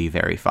space would be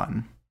very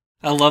fun.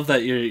 I love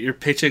that you're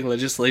pitching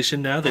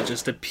legislation now that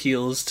just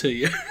appeals to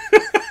your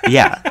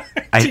yeah,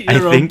 I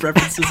own think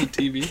preferences of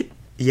TV.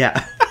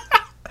 Yeah,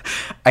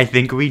 I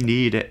think we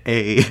need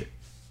a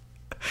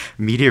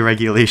media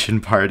regulation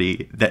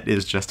party that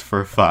is just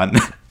for fun.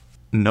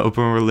 No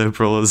more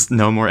Liberals,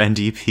 no more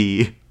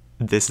NDP.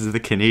 This is the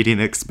Canadian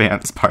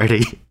Expanse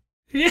Party.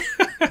 Yeah.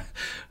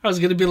 I was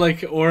gonna be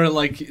like, or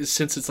like,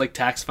 since it's like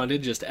tax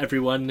funded, just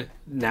everyone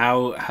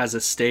now has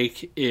a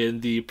stake in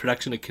the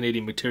production of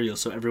Canadian material,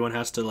 so everyone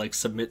has to like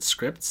submit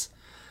scripts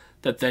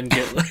that then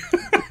get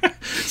like,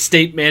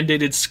 state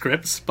mandated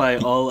scripts by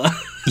all.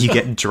 You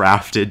get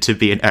drafted to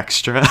be an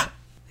extra.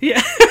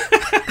 Yeah.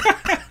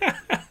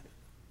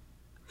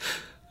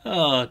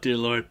 Oh dear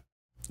Lord.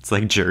 It's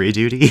like jury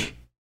duty.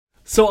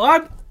 So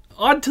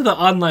on to the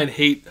online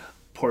hate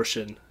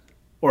portion.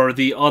 or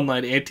the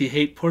online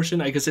anti-hate portion.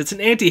 I guess it's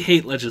an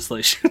anti-hate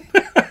legislation.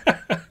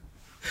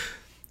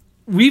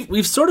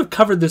 We've sort of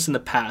covered this in the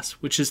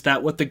past, which is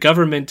that what the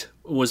government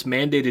was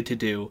mandated to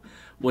do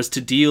was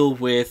to deal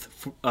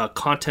with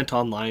content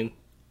online,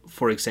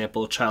 for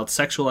example, child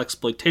sexual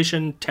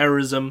exploitation,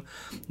 terrorism,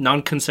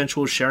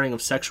 non-consensual sharing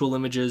of sexual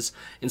images,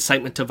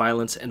 incitement to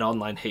violence, and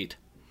online hate.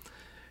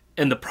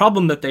 And the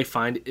problem that they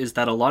find is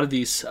that a lot of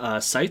these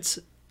sites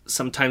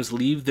sometimes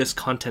leave this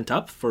content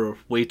up for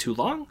way too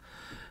long.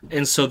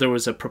 And so there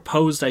was a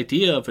proposed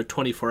idea of a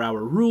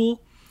 24-hour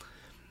rule.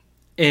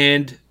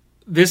 And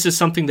this is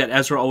something that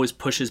Ezra always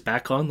pushes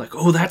back on, like,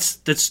 oh,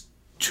 that's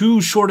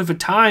too short of a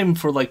time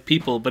for like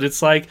people. But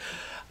it's like,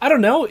 I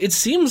don't know. It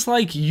seems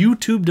like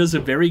YouTube does a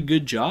very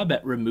good job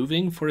at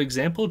removing, for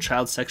example,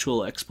 child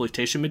sexual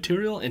exploitation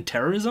material and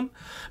terrorism,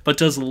 but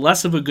does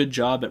less of a good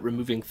job at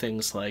removing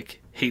things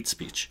like hate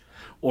speech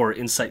or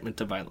incitement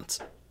to violence.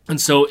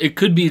 And so it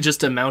could be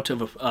just amount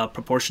of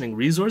proportioning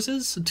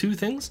resources to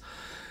things.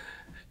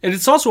 And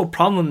it's also a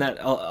problem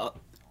that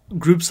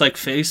groups like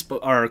Facebook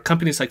or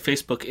companies like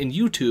Facebook and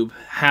YouTube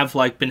have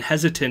like been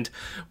hesitant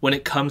when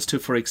it comes to,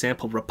 for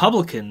example,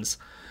 Republicans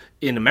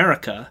in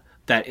America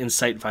that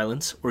incite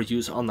violence or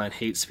use online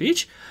hate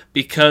speech,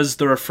 because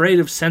they're afraid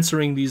of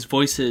censoring these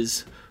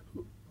voices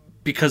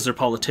because they're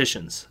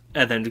politicians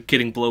and then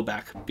getting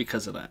blowback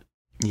because of that.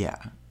 Yeah.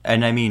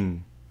 And I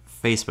mean,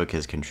 Facebook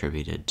has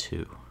contributed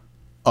to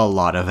a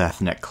lot of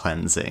ethnic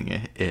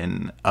cleansing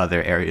in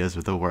other areas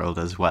of the world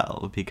as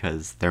well,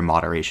 because their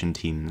moderation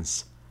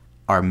teams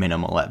are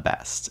minimal at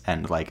best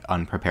and like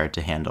unprepared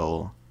to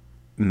handle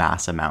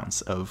mass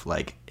amounts of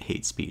like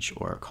hate speech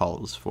or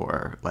calls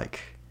for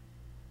like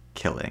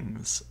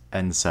killings.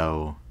 And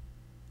so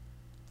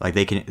like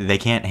they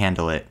can't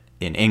handle it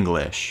in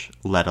English,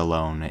 let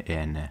alone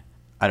in,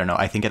 I don't know,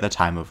 I think at the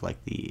time of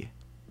like the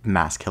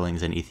mass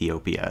killings in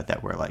Ethiopia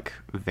that were like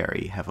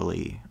very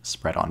heavily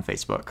spread on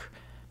Facebook.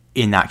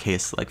 In that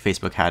case, like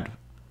Facebook had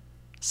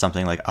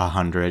something like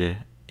 100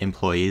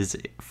 employees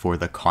for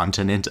the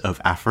continent of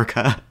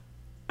Africa.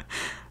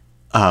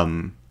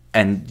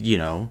 And you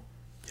know,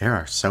 there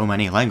are so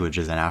many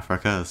languages in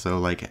Africa, so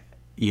like,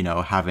 you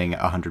know, having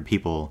 100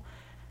 people,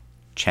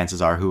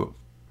 chances are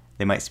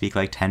they might speak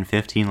like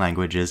 10-15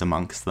 languages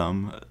amongst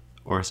them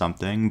or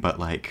something, but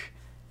like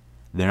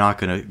they're not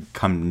gonna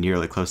come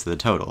nearly close to the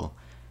total.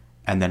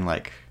 And then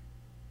like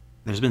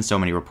there's been so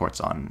many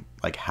reports on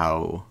like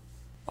how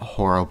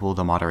horrible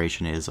the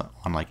moderation is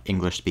on like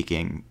English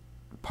speaking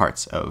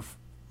parts of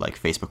like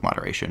Facebook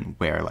moderation,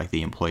 where like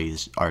the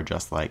employees are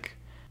just like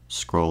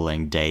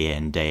scrolling day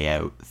in, day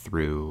out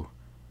through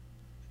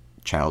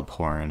child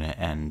porn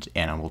and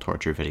animal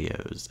torture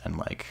videos and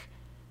like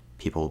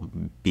people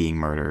being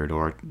murdered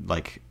or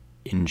like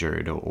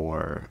injured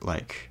or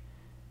like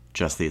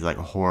just these like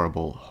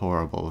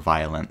horrible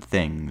violent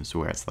things,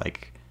 where it's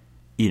like,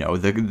 you know,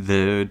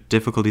 the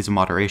difficulties of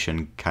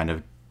moderation kind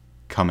of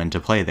come into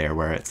play there,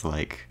 where it's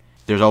like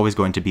there's always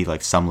going to be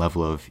like some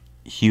level of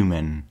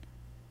human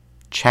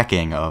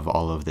checking of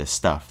all of this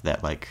stuff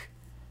that like,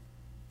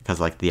 because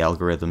like the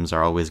algorithms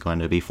are always going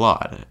to be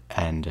flawed.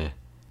 And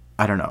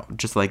I don't know,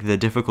 just like the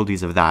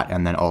difficulties of that.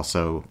 And then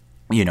also,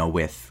 you know,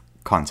 with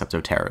concepts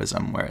of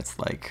terrorism, where it's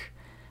like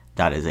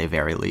that is a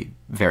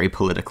very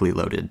politically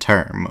loaded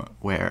term,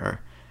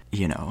 where,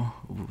 you know,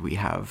 we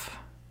have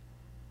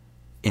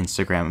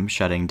Instagram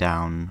shutting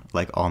down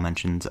like all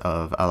mentions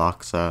of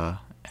Al-Aqsa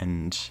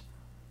and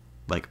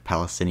like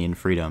Palestinian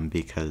freedom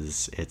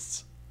because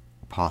it's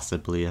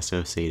possibly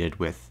associated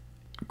with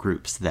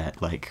groups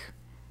that like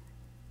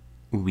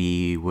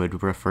we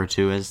would refer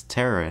to as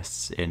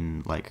terrorists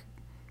in like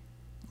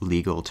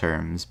legal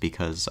terms,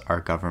 because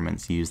our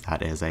governments use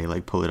that as a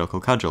like political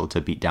cudgel to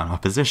beat down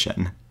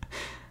opposition.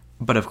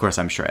 But of course,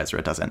 I'm sure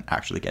Ezra doesn't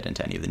actually get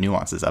into any of the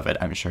nuances of it.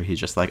 I'm sure he's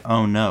just like,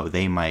 oh no,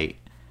 they might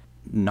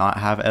not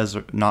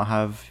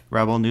have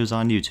Rebel News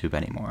on YouTube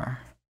anymore.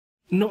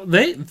 No,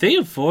 they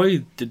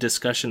avoid the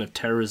discussion of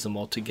terrorism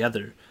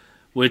altogether,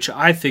 which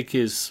I think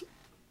is,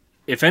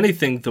 if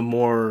anything, the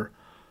more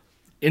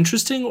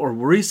interesting or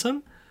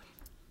worrisome.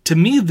 To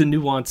me, the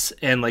nuance,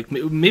 and like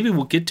maybe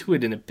we'll get to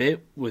it in a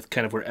bit with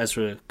kind of where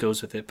Ezra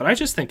goes with it, but I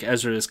just think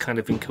Ezra is kind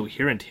of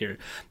incoherent here.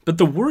 But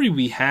the worry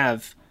we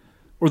have,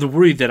 or the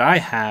worry that I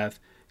have,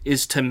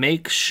 is to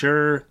make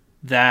sure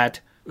that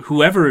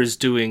whoever is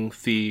doing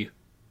the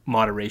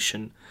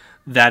moderation,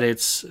 that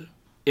it's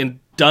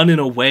done in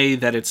a way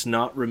that it's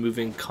not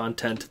removing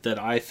content that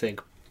I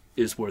think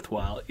is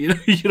worthwhile. You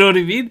know what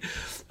I mean?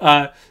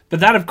 But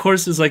that, of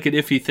course, is like an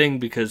iffy thing,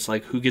 because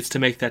like who gets to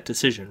make that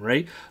decision,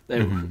 right?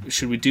 Mm-hmm.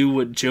 Should we do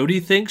what Jody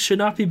thinks should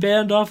not be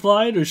banned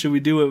offline, or should we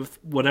do it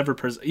with whatever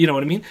person? You know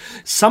what I mean?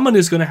 Someone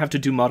is going to have to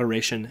do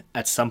moderation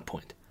at some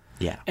point.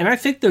 Yeah. And I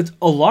think that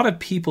a lot of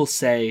people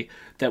say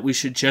that we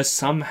should just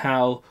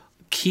somehow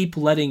keep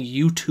letting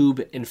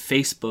YouTube and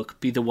Facebook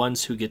be the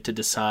ones who get to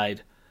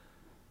decide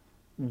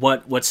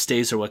what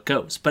stays or what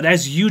goes. But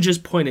as you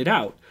just pointed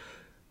out,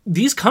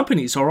 these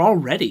companies are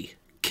already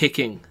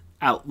kicking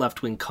out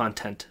left-wing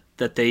content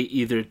that they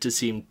either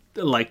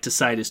like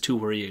decide is too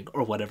worrying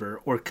or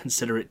whatever, or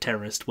consider it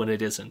terrorist when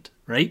it isn't,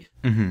 right?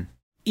 Mm-hmm.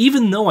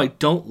 Even though I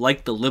don't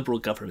like the liberal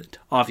government,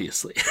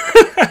 obviously,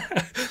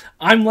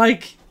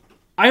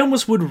 I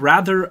almost would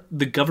rather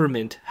the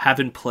government have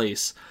in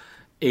place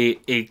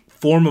a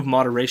form of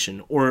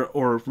moderation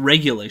or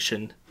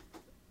regulation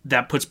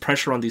that puts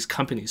pressure on these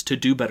companies to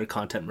do better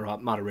content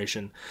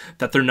moderation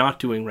that they're not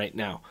doing right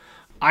now.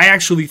 I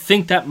actually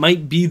think that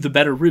might be the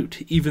better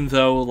route, even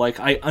though like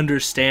I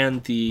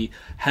understand the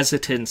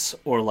hesitance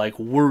or like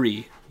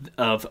worry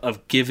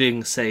of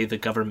giving, say, the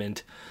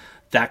government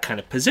that kind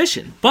of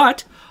position.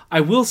 But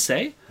I will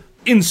say,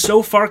 in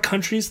so far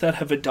countries that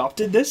have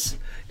adopted this,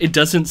 it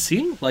doesn't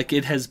seem like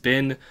it has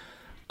been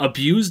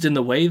abused in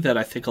the way that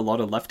I think a lot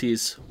of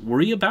lefties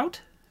worry about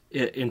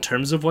in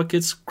terms of what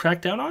gets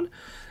cracked down on.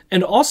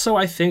 And also,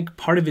 I think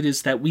part of it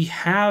is that we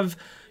have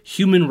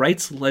human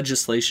rights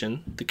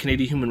legislation, the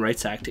Canadian Human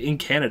Rights Act in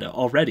Canada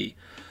already,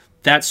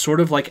 that sort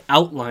of like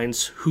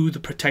outlines who the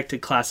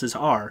protected classes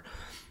are,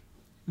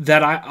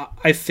 that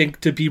I think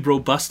to be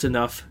robust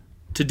enough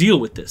to deal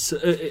with this.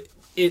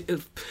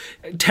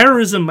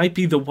 Terrorism might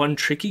be the one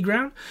tricky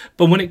ground,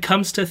 but when it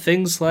comes to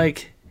things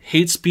like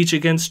hate speech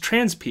against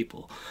trans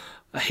people,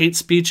 hate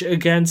speech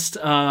against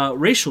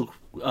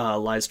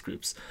racialized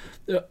groups,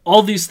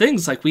 all these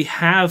things, like we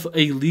have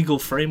a legal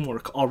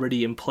framework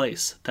already in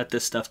place that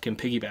this stuff can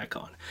piggyback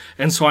on.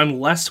 And so I'm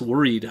less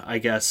worried, I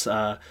guess,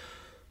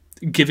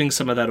 giving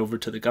some of that over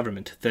to the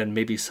government than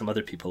maybe some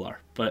other people are.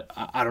 But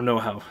I don't know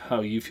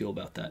how you feel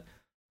about that.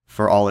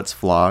 For all its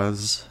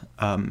flaws,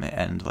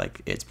 and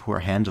like its poor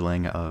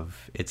handling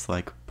of its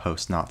like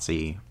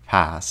post-Nazi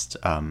past,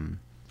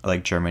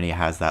 like Germany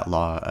has that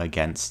law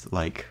against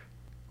like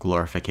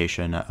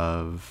glorification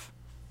of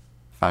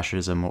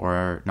fascism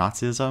or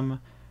Nazism,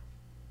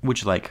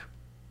 which like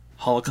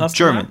Holocaust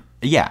German law?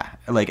 Yeah,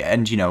 like,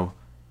 and you know,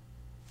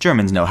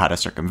 Germans know how to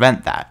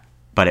circumvent that,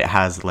 but it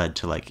has led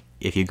to like,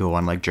 if you go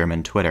on like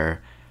German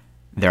Twitter,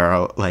 there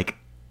are like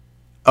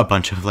a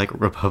bunch of like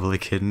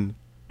Republican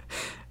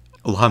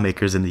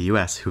lawmakers in the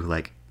US who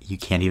like you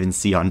can't even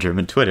see on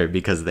German Twitter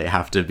because they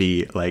have to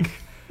be like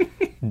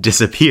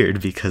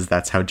disappeared, because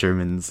that's how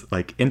Germans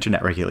like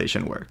internet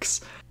regulation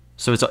works.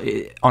 So it's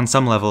on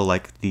some level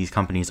like these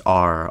companies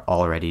are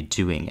already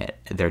doing it.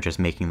 They're just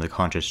making the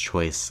conscious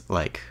choice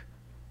like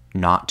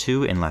not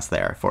to unless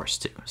they are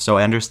forced to. So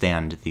I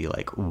understand the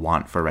like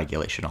want for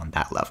regulation on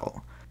that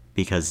level,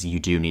 because you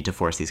do need to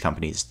force these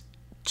companies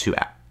to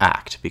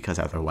act, because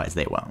otherwise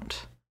they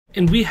won't.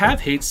 And we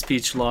have hate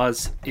speech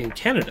laws in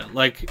Canada.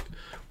 Like,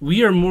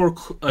 we are more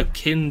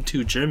akin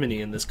to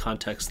Germany in this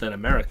context than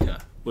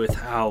America, with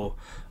how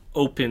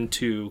open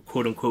to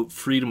quote-unquote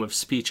freedom of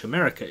speech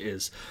America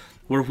is,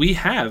 where we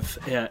have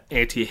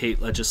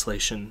anti-hate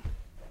legislation,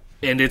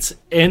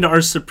 and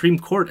our Supreme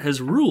Court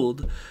has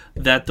ruled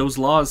that those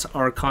laws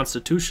are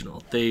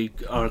constitutional. They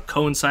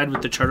coincide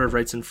with the Charter of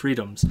Rights and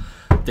Freedoms.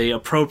 They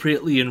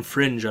appropriately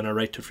infringe on our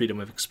right to freedom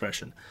of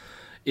expression,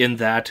 in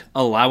that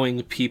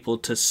allowing people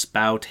to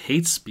spout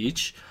hate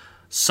speech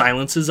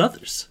silences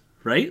others,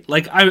 right?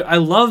 Like, I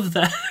love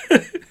that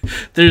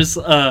there's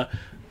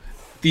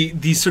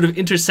the sort of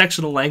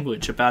intersectional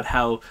language about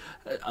how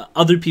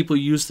other people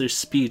use their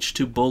speech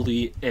to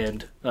bully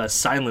and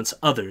silence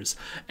others.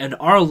 And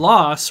our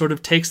law sort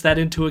of takes that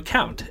into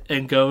account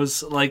and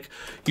goes, like,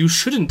 you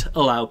shouldn't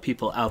allow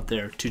people out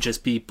there to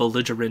just be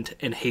belligerent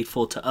and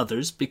hateful to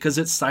others, because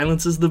it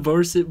silences the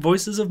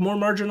voices of more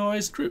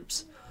marginalized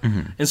groups.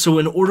 Mm-hmm. And so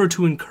in order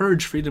to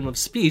encourage freedom of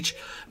speech,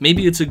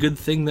 maybe it's a good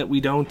thing that we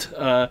don't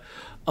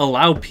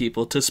allow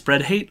people to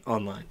spread hate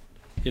online,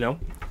 you know,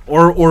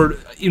 or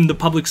in the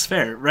public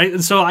sphere, right?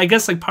 And so I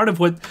guess like part of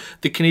what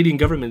the Canadian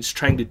government is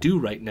trying to do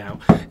right now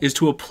is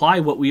to apply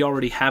what we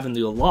already have in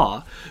the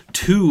law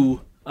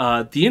to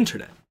the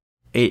internet.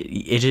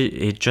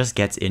 It just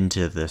gets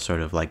into the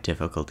sort of like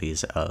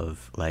difficulties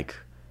of like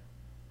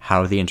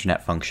how the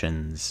internet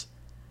functions,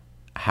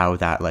 how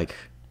that like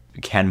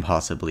can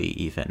possibly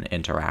even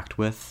interact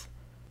with,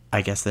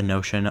 I guess, the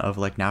notion of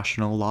like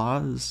national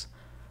laws.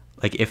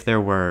 Like if there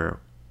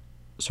were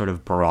sort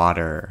of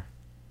broader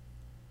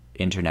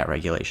internet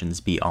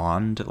regulations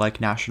beyond like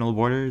national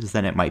borders,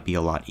 then it might be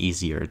a lot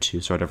easier to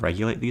sort of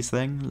regulate these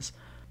things.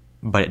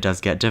 But it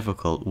does get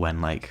difficult when,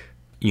 like,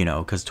 you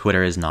know, because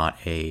Twitter is not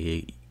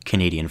a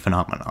Canadian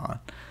phenomenon.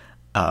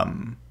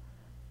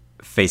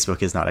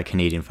 Facebook is not a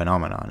Canadian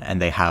phenomenon,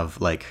 and they have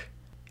like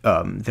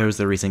there was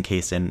the recent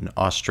case in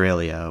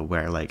Australia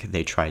where like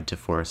they tried to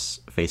force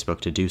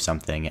Facebook to do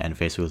something, and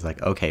Facebook was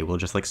like, okay, we'll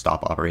just like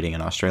stop operating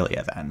in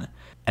Australia then.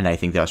 And I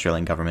think the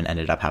Australian government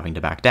ended up having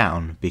to back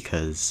down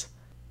because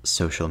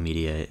social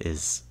media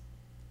is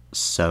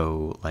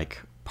so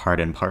like part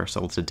and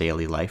parcel to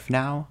daily life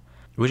now,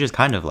 which is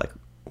kind of like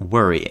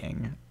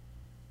worrying,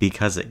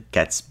 because it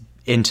gets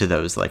into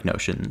those like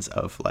notions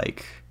of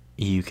like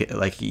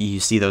you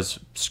see those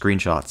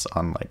screenshots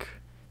on like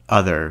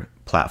other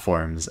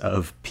platforms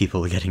of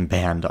people getting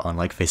banned on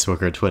like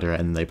Facebook or Twitter,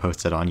 and they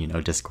post it on, you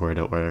know, Discord,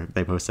 or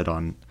they post it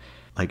on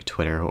like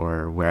Twitter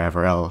or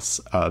wherever else,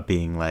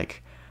 being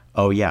like,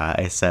 oh yeah,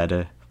 I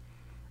said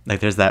Like,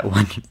 there's that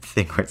one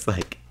thing where it's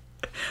like,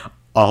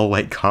 all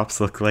white cops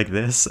look like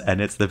this,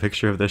 and it's the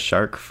picture of the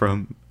shark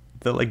from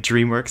the, like,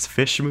 DreamWorks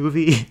Fish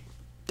movie.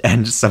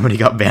 And somebody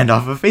got banned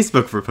off of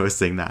Facebook for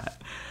posting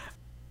that.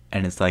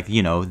 And it's like,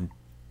 you know,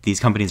 these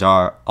companies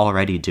are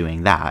already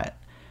doing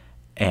that.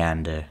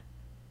 And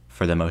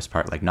for the most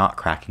part, like, not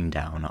cracking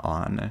down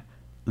on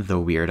the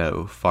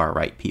weirdo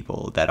far-right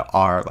people that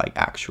are, like,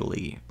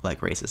 actually, like,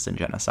 racist and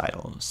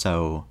genocidal.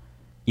 So,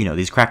 you know,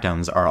 these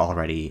crackdowns are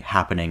already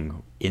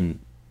happening in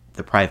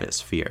the private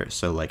sphere.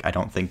 So, like, I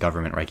don't think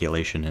government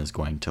regulation is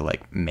going to,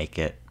 like, make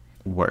it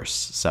worse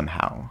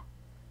somehow.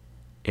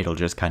 It'll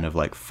just kind of,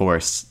 like,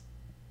 force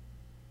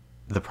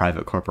the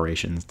private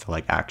corporations to,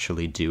 like,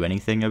 actually do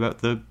anything about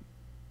the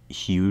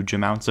huge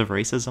amounts of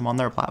racism on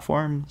their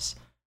platforms.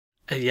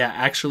 Yeah,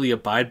 actually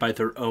abide by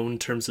their own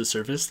terms of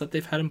service that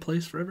they've had in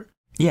place forever.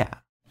 Yeah.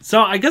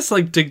 So I guess,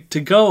 like, to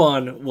go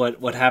on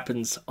what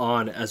happens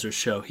on Ezra's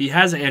show, he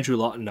has Andrew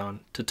Lawton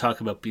on to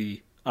talk about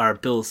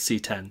Bill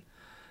C-10.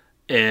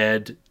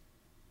 And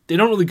they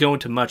don't really go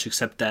into much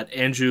except that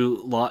Andrew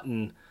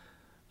Lawton,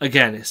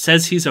 again,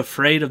 says he's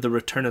afraid of the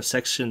return of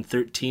Section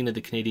 13 of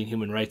the Canadian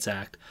Human Rights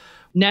Act.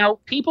 Now,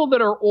 people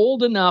that are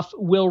old enough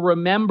will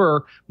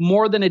remember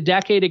more than a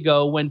decade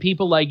ago when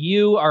people like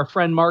you, our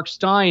friend Mark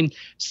Stein,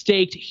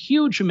 staked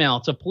huge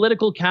amounts of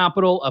political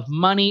capital, of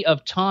money,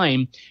 of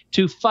time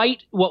to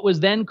fight what was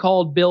then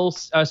called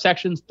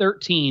Section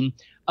 13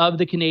 of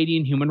the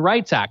Canadian Human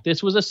Rights Act.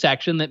 This was a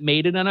section that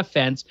made it an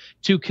offense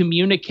to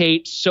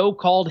communicate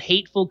so-called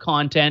hateful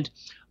content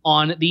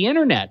on the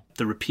internet.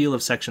 The repeal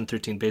of Section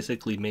 13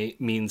 basically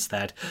means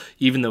that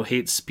even though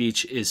hate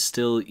speech is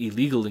still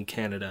illegal in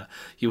Canada,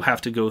 you have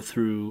to go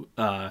through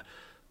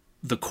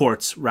the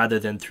courts rather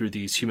than through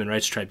these human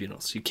rights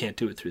tribunals. You can't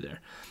do it through there.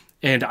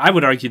 And I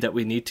would argue that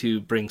we need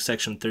to bring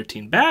Section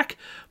 13 back,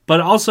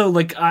 but also,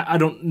 like, I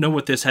don't know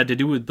what this had to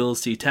do with Bill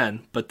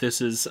C-10, but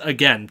this is,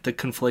 again, the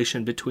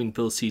conflation between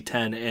Bill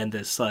C-10 and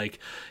this, like,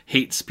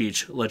 hate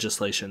speech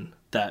legislation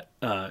that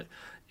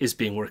is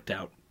being worked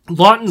out.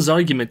 Lawton's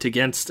argument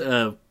against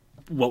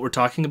what we're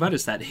talking about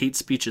is that hate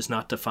speech is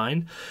not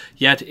defined,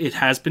 yet it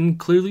has been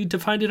clearly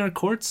defined in our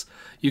courts.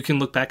 You can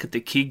look back at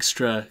the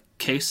Keegstra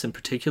case in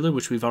particular,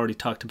 which we've already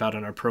talked about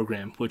on our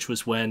program, which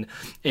was when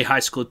a high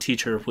school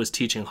teacher was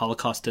teaching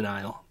Holocaust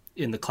denial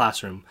in the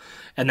classroom.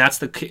 And that's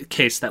the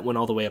case that went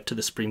all the way up to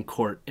the Supreme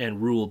Court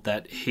and ruled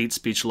that hate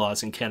speech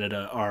laws in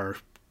Canada are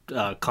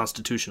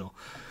constitutional,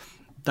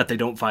 that they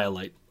don't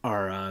violate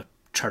our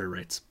charter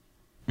rights.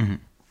 Mm-hmm.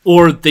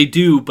 Or they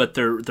do, but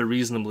they're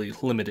reasonably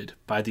limited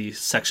by the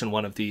Section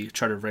 1 of the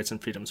Charter of Rights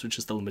and Freedoms, which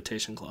is the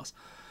limitation clause.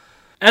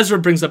 Ezra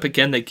brings up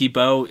again that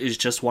Guilbeault is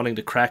just wanting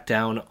to crack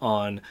down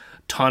on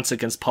taunts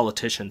against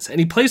politicians. And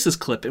he plays this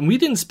clip, and we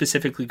didn't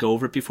specifically go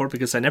over it before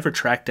because I never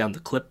tracked down the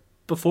clip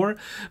before,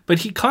 but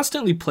he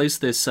constantly plays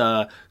this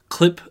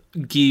clip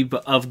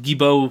of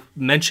Guilbeault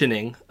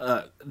mentioning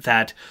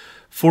that,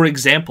 for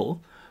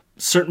example,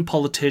 certain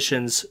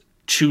politicians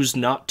choose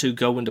not to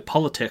go into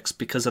politics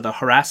because of the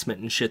harassment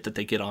and shit that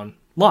they get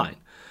online.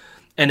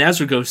 And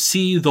Ezra goes,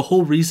 see, the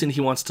whole reason he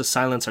wants to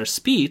silence our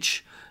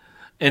speech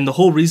and the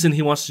whole reason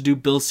he wants to do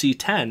Bill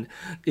C-10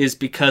 is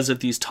because of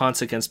these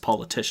taunts against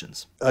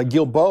politicians.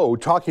 Guilbeault,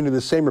 talking to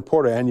the same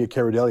reporter, Anya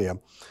Caradelia,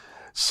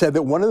 said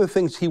that one of the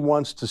things he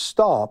wants to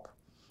stop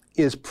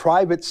is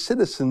private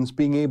citizens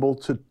being able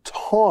to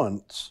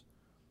taunt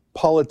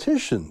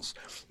politicians.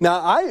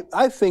 Now,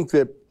 I think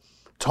that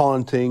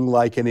taunting,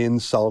 like an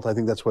insult, I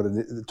think that's what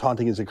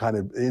taunting is, a kind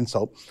of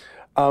insult.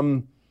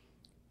 You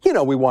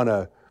know, we want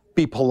to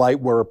be polite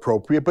where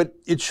appropriate, but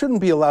it shouldn't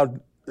be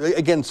allowed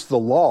against the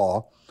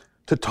law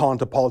to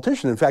taunt a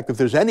politician. In fact, if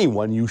there's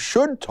anyone you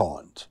should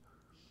taunt,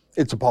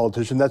 it's a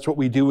politician. That's what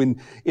we do in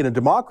a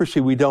democracy.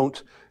 We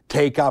don't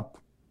take up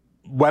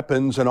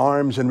weapons and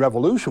arms in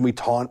revolution. We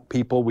taunt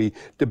people, we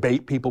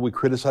debate people, we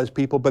criticize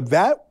people. But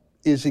that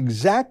is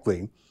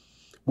exactly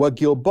what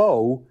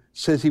Guilbeault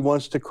says he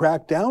wants to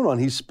crack down on.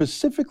 He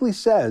specifically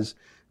says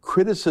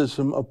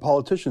criticism of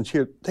politicians.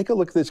 Here, take a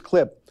look at this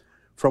clip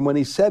from when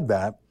he said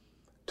that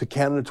to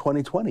Canada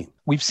 2020.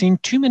 We've seen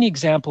too many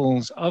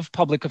examples of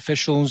public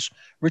officials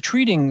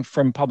retreating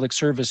from public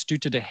service due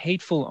to the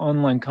hateful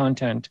online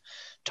content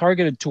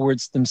targeted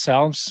towards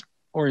themselves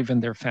or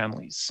even their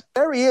families.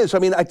 There he is. I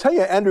mean, I tell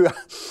you, Andrew,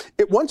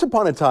 once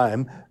upon a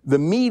time, the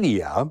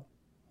media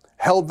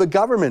held the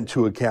government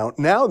to account.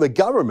 Now the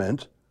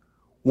government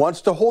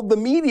wants to hold the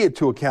media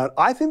to account.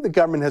 I think the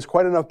government has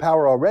quite enough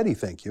power already,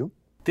 thank you.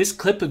 This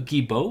clip of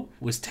Guilbeault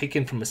was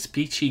taken from a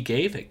speech he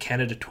gave at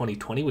Canada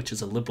 2020, which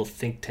is a liberal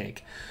think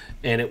tank.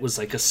 And it was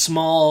like a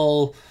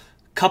small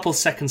couple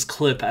seconds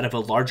clip out of a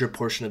larger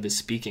portion of his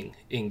speaking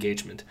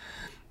engagement.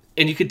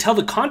 And you could tell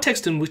the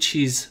context in which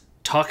he's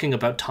talking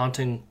about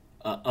taunting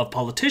of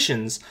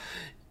politicians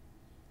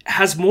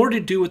has more to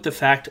do with the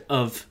fact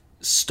of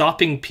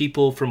stopping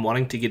people from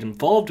wanting to get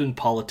involved in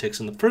politics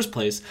in the first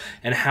place,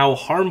 and how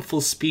harmful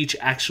speech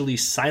actually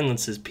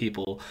silences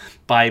people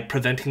by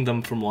preventing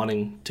them from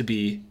wanting to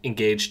be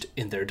engaged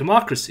in their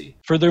democracy.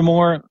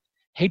 Furthermore,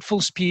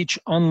 Hateful speech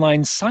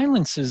online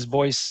silences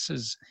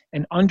voices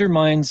and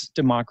undermines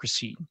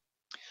democracy.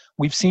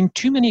 We've seen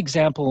too many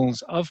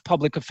examples of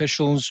public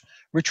officials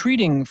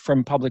retreating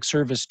from public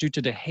service due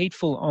to the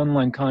hateful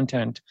online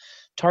content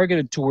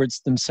targeted towards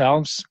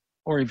themselves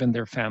or even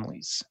their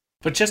families.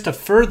 But just to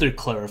further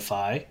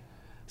clarify,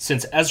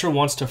 since Ezra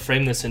wants to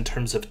frame this in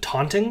terms of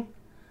taunting,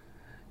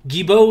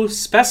 Guilbeault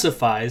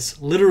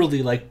specifies,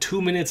 literally like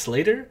 2 minutes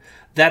later,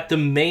 that the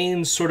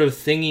main sort of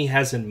thing he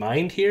has in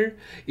mind here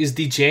is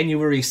the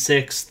January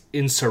 6th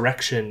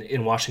insurrection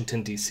in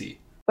Washington, D.C.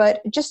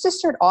 But just to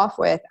start off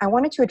with, I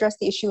wanted to address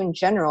the issue in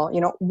general.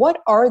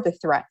 What are the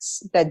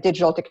threats that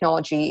digital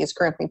technology is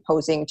currently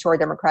posing to our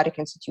democratic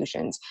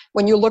institutions?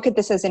 When you look at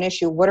this as an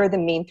issue, what are the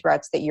main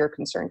threats that you're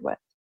concerned with?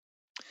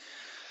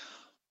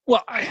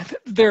 Well,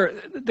 there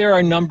are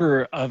a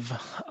number of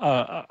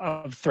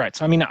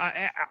threats. I mean,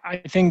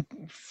 I think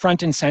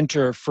front and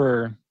center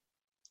for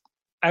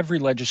every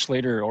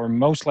legislator or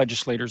most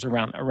legislators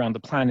around the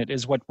planet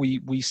is what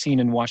we seen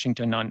in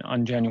Washington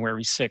on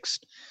January 6th.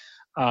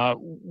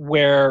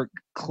 Where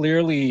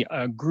clearly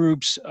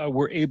groups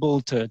were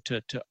able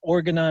to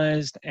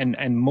organize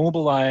and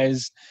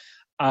mobilize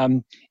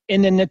in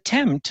an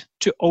attempt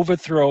to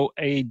overthrow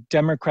a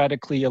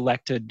democratically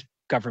elected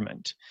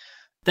government.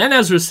 Then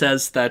Ezra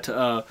says that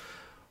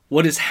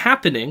what is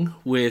happening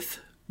with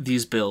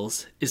these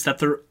bills is that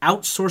they're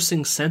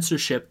outsourcing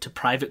censorship to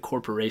private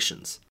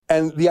corporations.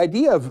 And the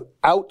idea of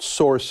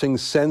outsourcing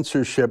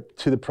censorship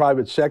to the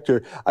private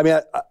sector, I mean,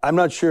 I'm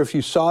not sure if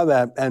you saw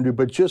that, Andrew,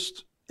 but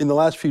just in the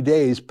last few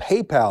days,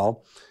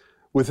 PayPal,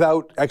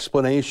 without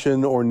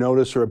explanation or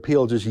notice or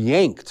appeal, just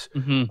yanked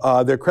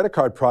their credit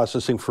card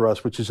processing for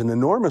us, which is an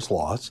enormous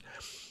loss.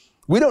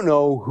 We don't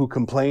know who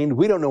complained.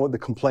 We don't know what the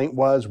complaint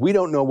was. We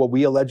don't know what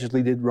we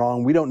allegedly did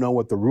wrong. We don't know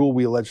what the rule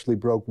we allegedly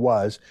broke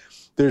was.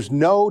 There's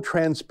no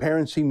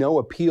transparency, no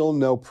appeal,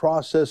 no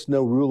process,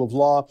 no rule of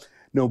law,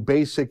 no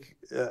basic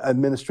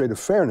administrative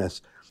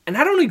fairness. And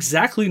I don't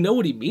exactly know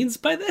what he means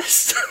by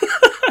this.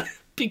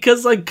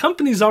 Because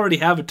companies already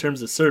have a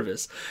terms of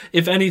service.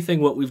 If anything,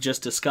 what we've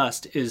just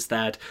discussed is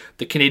that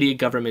the Canadian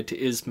government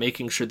is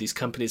making sure these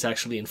companies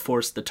actually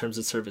enforce the terms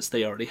of service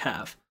they already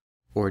have.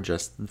 Or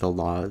just the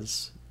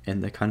laws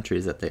in the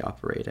countries that they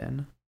operate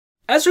in.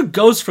 Ezra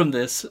goes from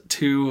this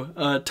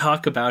to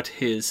talk about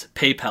his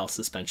PayPal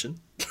suspension.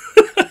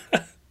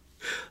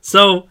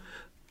 So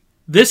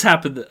this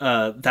happened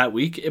that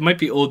week. It might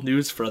be old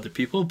news for other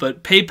people,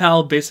 but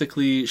PayPal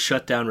basically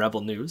shut down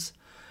Rebel News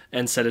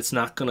and said it's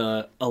not going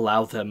to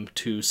allow them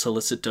to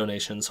solicit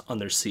donations on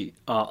their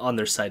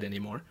site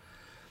anymore.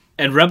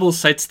 And Rebel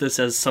cites this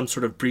as some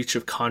sort of breach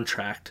of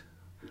contract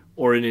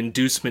or an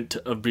inducement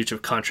of breach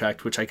of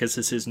contract, which I guess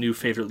is his new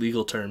favorite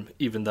legal term,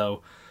 even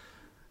though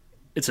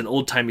it's an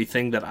old-timey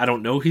thing that I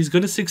don't know he's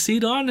going to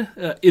succeed on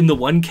in the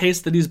one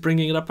case that he's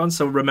bringing it up on.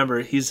 So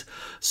remember, he's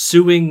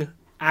suing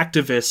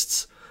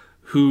activists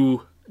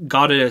who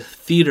got a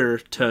theater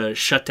to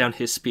shut down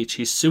his speech.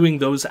 He's suing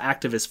those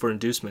activists for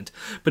inducement.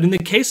 But in the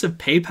case of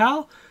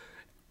PayPal,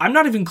 I'm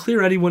not even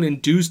clear anyone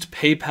induced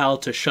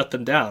PayPal to shut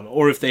them down,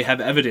 or if they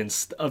have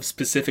evidence of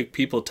specific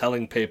people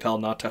telling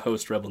PayPal not to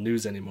host Rebel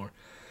News anymore.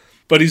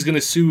 But he's going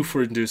to sue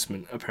for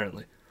inducement,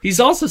 apparently. He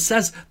also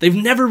says they've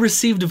never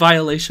received a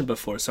violation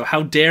before, so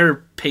how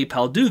dare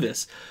PayPal do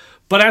this?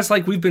 But as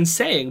we've been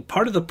saying,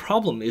 part of the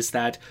problem is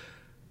that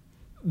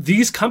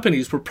these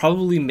companies were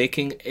probably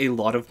making a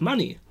lot of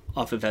money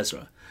off of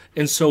Ezra.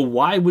 And so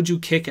why would you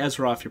kick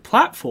Ezra off your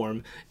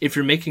platform if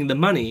you're making the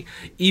money,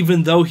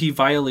 even though he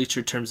violates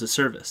your terms of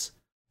service?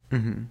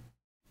 Mm-hmm.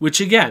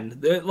 Which again,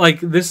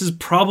 this is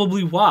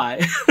probably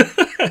why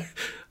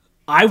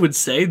I would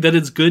say that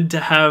it's good to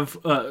have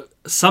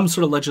some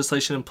sort of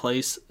legislation in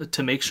place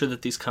to make sure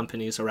that these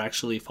companies are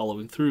actually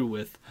following through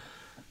with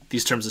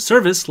these terms of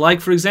service. Like,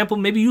 for example,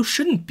 maybe you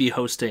shouldn't be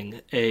hosting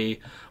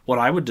what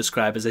I would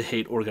describe as a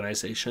hate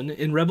organization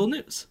in Rebel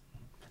News.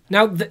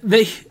 Now,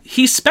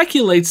 he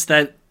speculates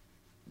that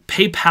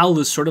PayPal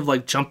is sort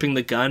of jumping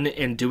the gun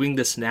and doing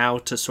this now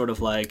to sort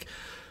of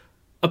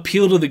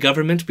appeal to the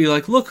government, be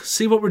like, look,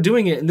 see what we're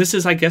doing it. And this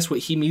is, I guess, what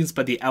he means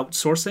by the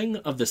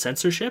outsourcing of the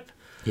censorship.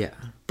 Yeah.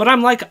 But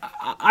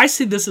I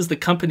see this as the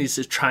companies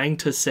is trying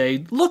to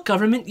say, look,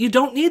 government, you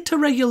don't need to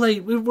regulate.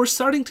 We're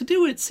starting to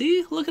do it.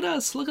 See, look at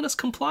us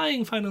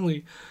complying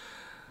finally.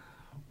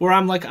 Where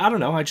I'm I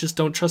don't know. I just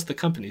don't trust the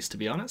companies, to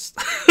be honest.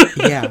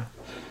 Yeah.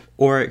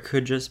 Or it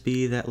could just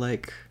be that,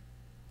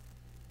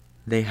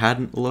 they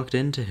hadn't looked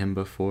into him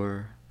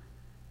before.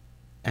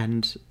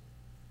 And,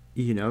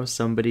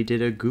 somebody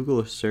did a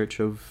Google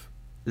search of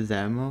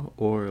them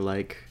or,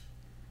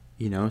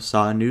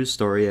 saw a news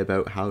story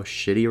about how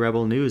shitty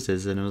Rebel News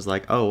is and it was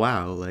oh,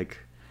 wow,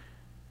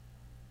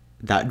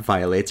 that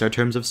violates our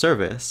terms of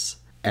service.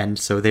 And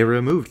so they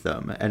removed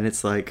them. And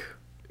it's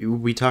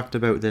we talked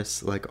about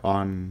this,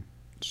 on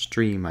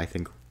stream, I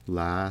think,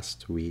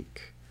 last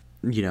week.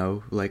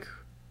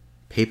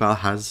 PayPal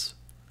has,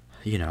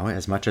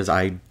 as much as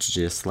I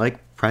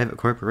dislike private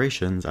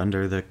corporations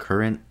under the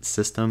current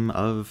system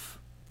of,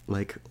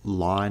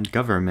 law and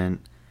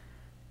government,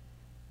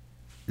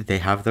 they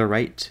have the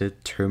right to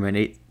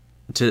terminate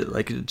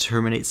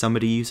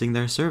somebody using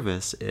their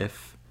service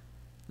if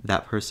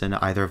that person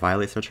either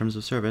violates their terms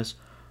of service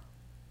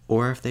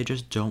or if they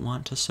just don't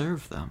want to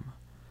serve them.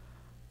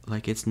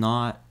 Like, it's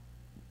not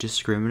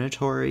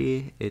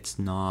discriminatory, it's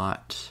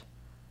not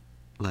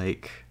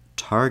like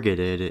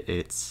targeted,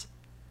 it's,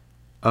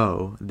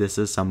 oh, this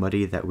is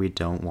somebody that we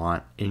don't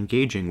want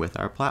engaging with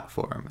our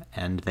platform,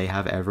 and they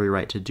have every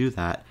right to do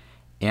that,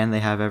 and they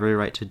have every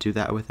right to do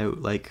that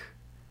without like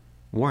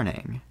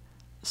warning.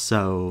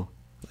 So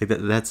like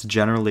that's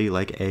generally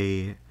like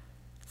a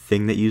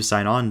thing that you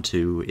sign on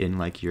to in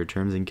like your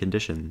terms and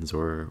conditions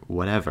or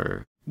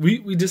whatever.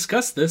 We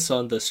discussed this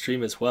on the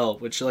stream as well,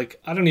 which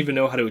like I don't even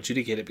know how to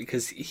adjudicate it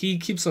because he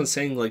keeps on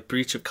saying like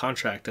breach of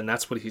contract, and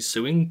that's what he's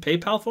suing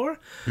PayPal for.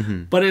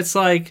 Mm-hmm. But it's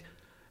like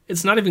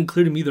it's not even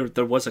clear to me that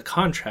there was a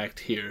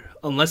contract here,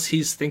 unless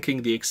he's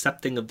thinking the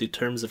accepting of the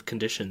terms of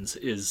conditions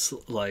is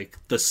like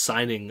the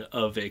signing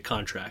of a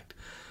contract.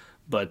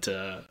 But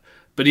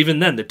even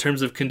then, the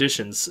terms of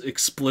conditions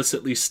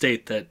explicitly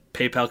state that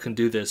PayPal can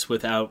do this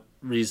without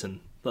reason.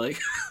 Like,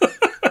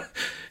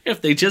 if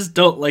they just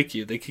don't like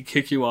you, they can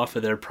kick you off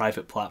of their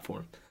private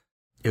platform.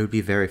 It would be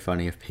very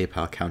funny if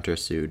PayPal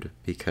countersued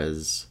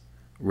because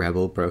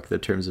Rebel broke the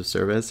terms of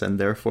service and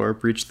therefore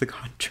breached the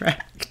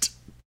contract.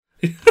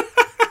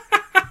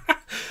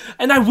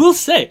 And I will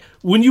say,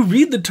 when you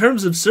read the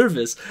terms of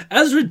service,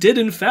 Ezra did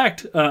in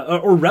fact,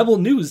 or Rebel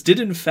News did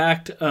in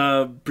fact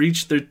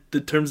breach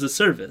the terms of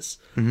service.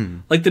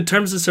 Mm-hmm. Like, the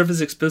terms of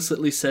service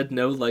explicitly said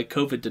no, like,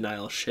 COVID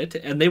denial shit,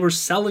 and they were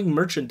selling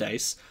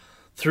merchandise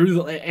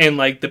through, and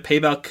like the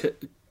PayPal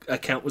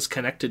account was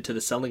connected to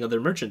the selling of their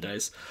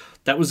merchandise.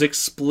 That was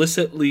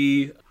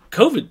explicitly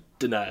COVID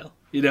denial,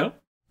 you know?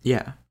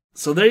 Yeah.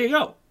 So there you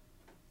go.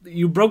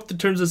 You broke the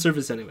terms of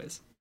service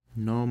anyways.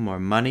 No more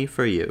money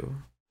for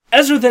you.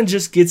 Ezra then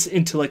just gets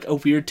into like a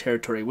weird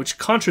territory, which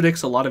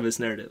contradicts a lot of his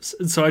narratives.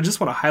 And so I just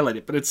want to highlight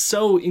it, but it's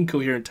so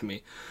incoherent to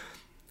me.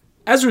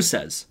 Ezra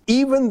says,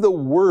 even the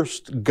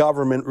worst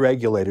government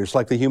regulators,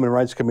 like the human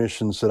rights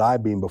commissions that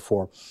I've been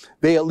before,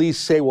 they at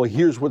least say, well,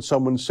 here's what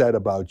someone said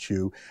about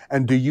you,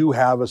 and do you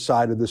have a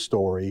side of the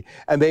story?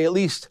 And they at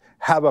least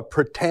have a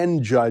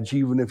pretend judge,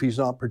 even if he's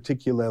not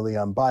particularly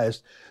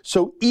unbiased.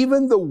 So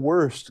even the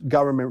worst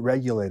government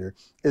regulator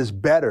is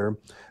better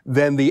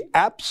than the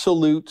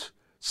absolute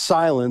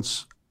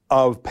silence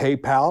of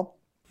PayPal.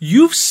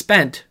 You've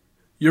spent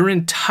your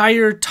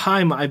entire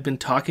time I've been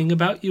talking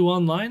about you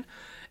online,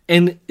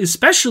 and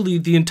especially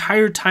the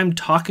entire time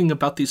talking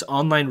about these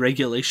online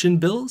regulation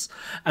bills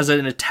as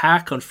an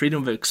attack on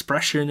freedom of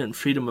expression and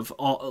freedom of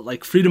all,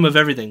 like freedom of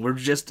everything.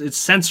 It's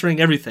censoring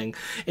everything.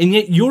 And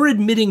yet you're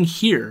admitting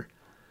here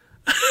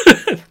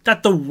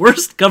that the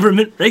worst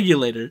government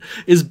regulator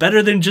is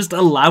better than just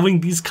allowing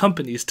these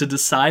companies to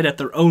decide at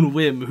their own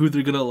whim who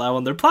they're going to allow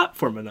on their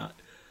platform or not.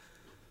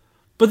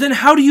 But then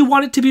how do you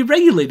want it to be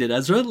regulated,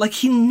 Ezra? Like,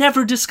 he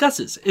never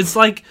discusses. It's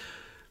like,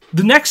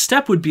 the next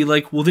step would be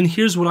like, well, then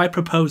here's what I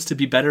propose to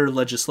be better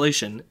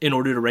legislation in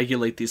order to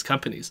regulate these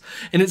companies.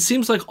 And it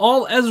seems like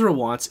all Ezra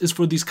wants is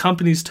for these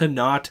companies to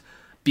not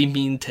be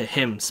mean to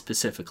him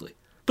specifically.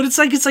 But it's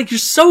like you're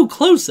so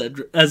close,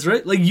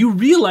 Ezra. Like, you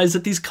realize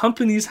that these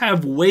companies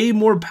have way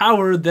more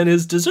power than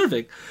is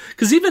deserving.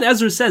 Because even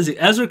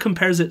Ezra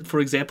compares it, for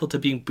example, to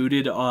being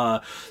booted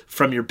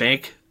from your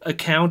bank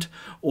account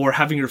or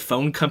having your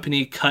phone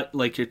company cut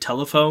like your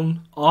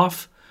telephone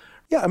off.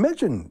 Yeah,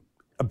 imagine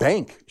a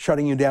bank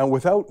shutting you down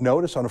without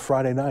notice on a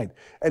Friday night.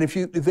 And if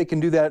they can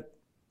do that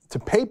to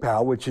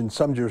PayPal, which in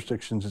some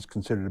jurisdictions is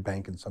considered a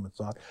bank and some it's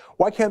not,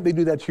 why can't they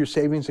do that to your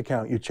savings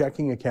account, your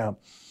checking account,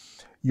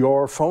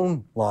 your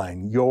phone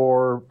line,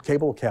 your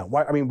cable account?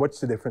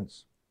 What's the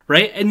difference?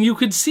 Right? And you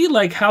could see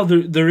like how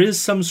there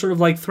is some sort of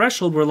like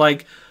threshold where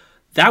like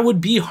that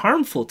would be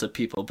harmful to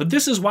people. But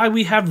this is why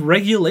we have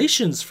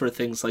regulations for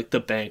things like the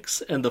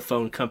banks and the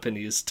phone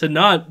companies to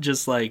not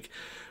just like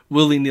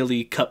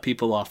willy-nilly cut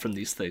people off from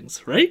these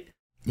things, right?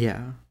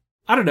 Yeah.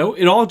 I don't know.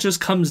 It all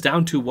just comes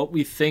down to what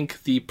we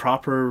think the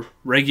proper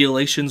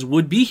regulations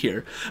would be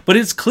here. But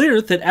it's clear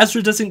that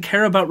Ezra doesn't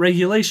care about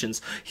regulations.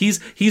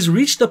 He's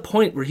reached a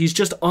point where he's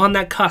just on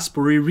that cusp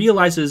where he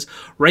realizes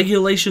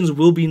regulations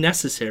will be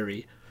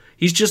necessary.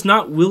 He's just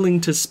not willing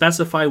to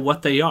specify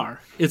what they are.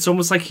 It's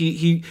almost like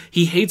he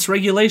hates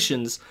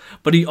regulations,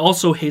 but he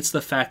also hates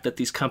the fact that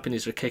these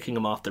companies are kicking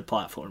him off their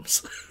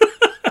platforms.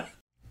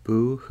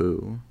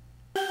 Boo-hoo.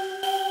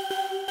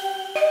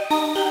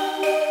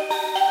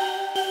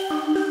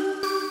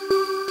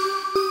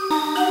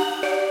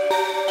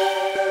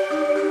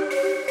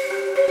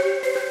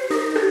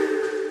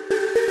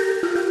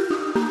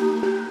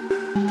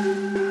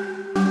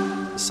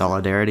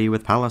 Solidarity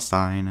with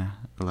Palestine,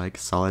 like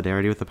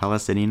solidarity with the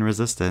Palestinian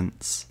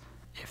resistance.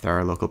 If there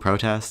are local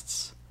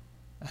protests,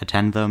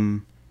 attend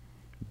them,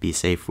 be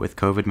safe with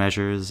COVID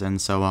measures and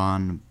so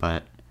on,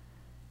 but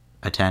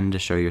attend to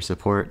show your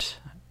support,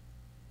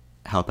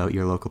 help out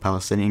your local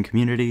Palestinian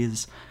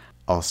communities.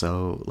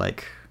 Also,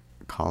 like,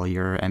 call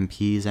your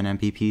MPs and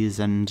MPPs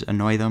and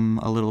annoy them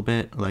a little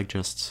bit, like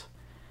just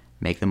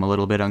make them a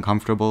little bit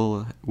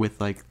uncomfortable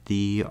with like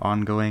the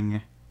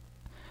ongoing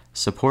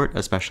support,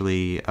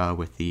 especially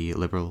with the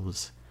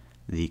Liberals,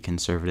 the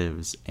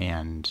Conservatives,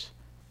 and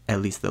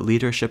at least the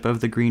leadership of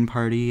the Green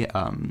Party.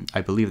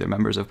 I believe their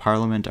members of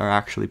parliament are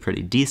actually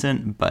pretty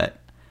decent, but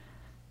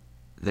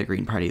the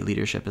Green Party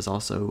leadership is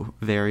also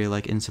very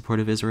like in support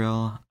of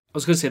Israel. I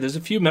was going to say, there's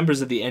a few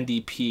members of the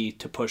NDP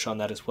to push on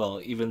that as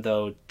well, even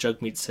though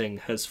Jagmeet Singh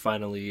has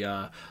finally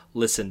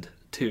listened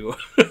to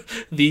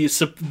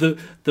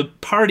the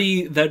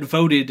party that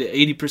voted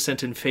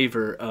 80% in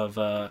favor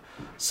of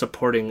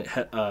supporting,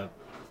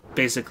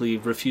 basically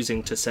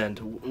refusing to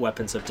send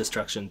weapons of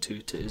destruction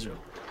to Israel.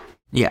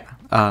 Yeah.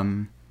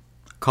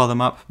 Call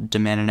them up,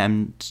 demand an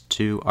end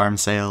to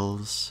arms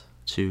sales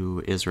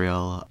to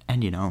Israel,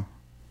 and, you know,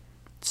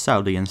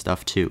 Saudi and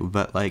stuff too,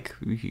 but like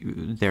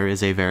there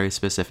is a very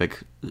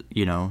specific,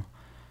 you know,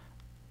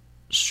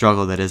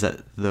 struggle that is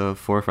at the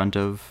forefront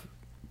of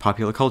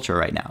popular culture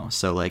right now.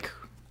 So like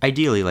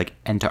ideally like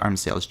end to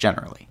arms sales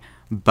generally,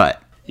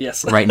 but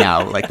yes, right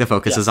now like the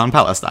focus yes. is on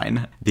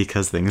Palestine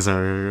because things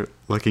are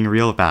looking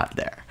real bad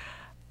there.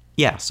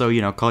 Yeah, so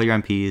you know, call your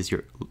MPs,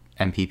 your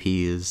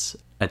MPPs,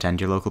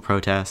 attend your local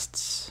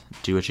protests,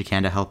 do what you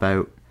can to help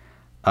out.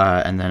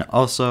 And then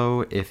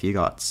also, if you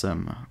got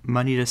some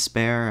money to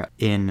spare,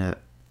 in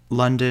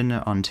London,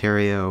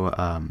 Ontario,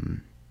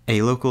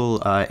 a local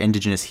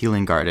Indigenous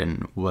healing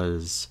garden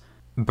was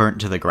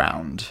burnt to the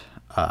ground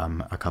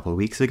a couple of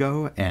weeks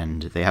ago,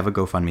 and they have a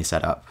GoFundMe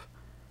set up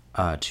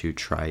to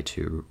try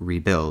to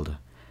rebuild,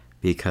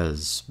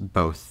 because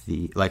both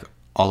the, like,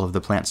 all of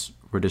the plants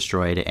were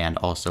destroyed, and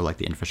also, like,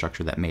 the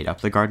infrastructure that made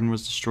up the garden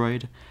was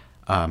destroyed.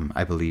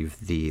 I believe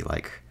the,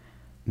 like,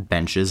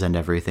 benches and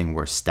everything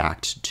were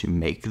stacked to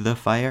make the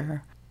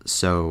fire,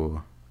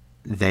 so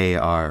they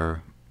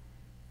are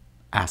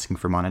asking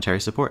for monetary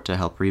support to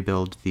help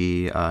rebuild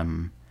the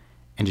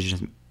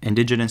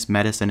Indigenous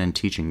Medicine and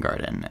Teaching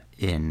Garden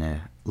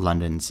in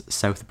London's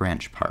South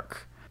Branch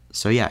Park.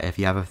 So yeah, if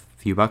you have a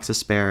few bucks to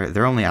spare,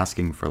 they're only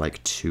asking for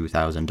like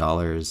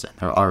 $2,000, and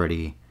they're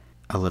already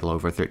a little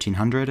over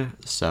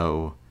 $1,300,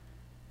 so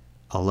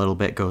a little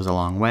bit goes a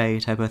long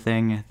way type of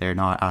thing. They're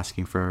not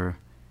asking for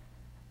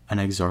an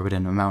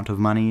exorbitant amount of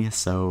money,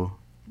 so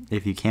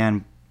if you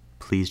can,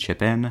 please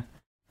chip in.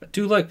 I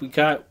do like we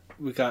got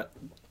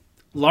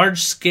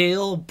large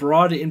scale,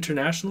 broad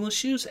international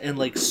issues and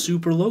like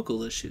super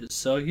local issues.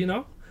 So, you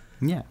know,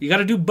 yeah, you got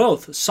to do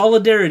both.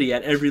 Solidarity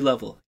at every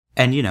level.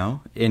 And you know,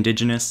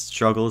 Indigenous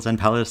struggles and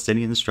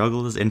Palestinian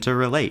struggles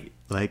interrelate.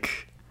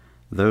 Like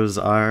those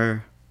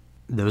are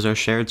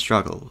shared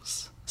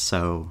struggles.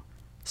 So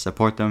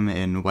support them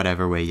in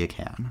whatever way you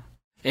can.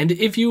 And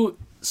if you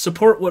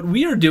support what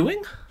we are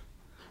doing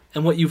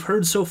and what you've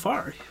heard so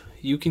far,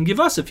 you can give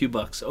us a few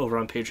bucks over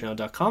on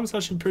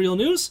patreon.com/Imperial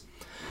News.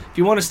 If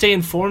you want to stay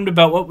informed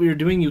about what we are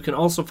doing, you can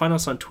also find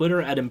us on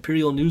Twitter at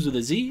Imperial News with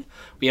a Z.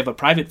 We have a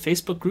private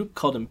Facebook group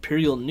called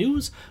Imperial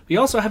News. We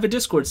also have a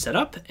Discord set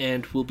up,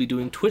 and we'll be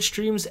doing Twitch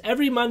streams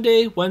every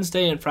Monday,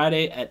 Wednesday, and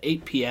Friday at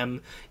 8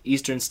 p.m.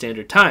 Eastern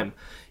Standard Time.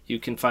 You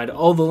can find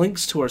all the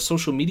links to our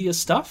social media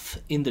stuff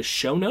in the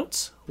show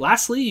notes.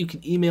 Lastly, you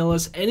can email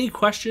us any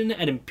question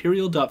at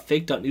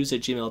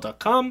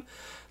imperial.fake.news@gmail.com.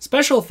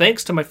 Special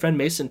thanks to my friend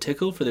Mason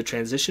Tickle for the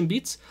transition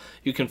beats.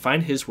 You can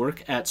find his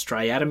work at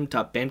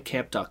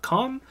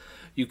striatum.bandcamp.com.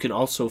 You can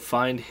also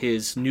find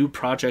his new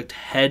project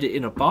Head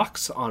in a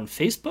Box on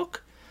Facebook.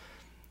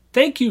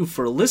 Thank you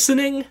for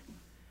listening.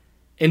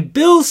 And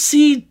Bill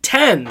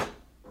C10,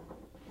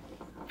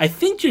 I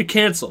think you're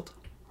canceled.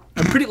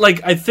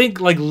 I think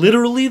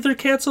literally they're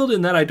canceled,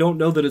 in that I don't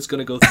know that it's going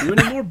to go through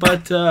anymore,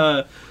 but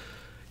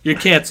you're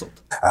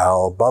canceled.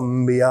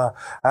 Albumbia,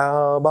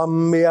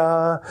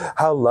 Albumbia,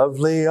 how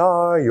lovely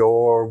are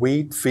your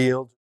wheat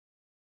fields.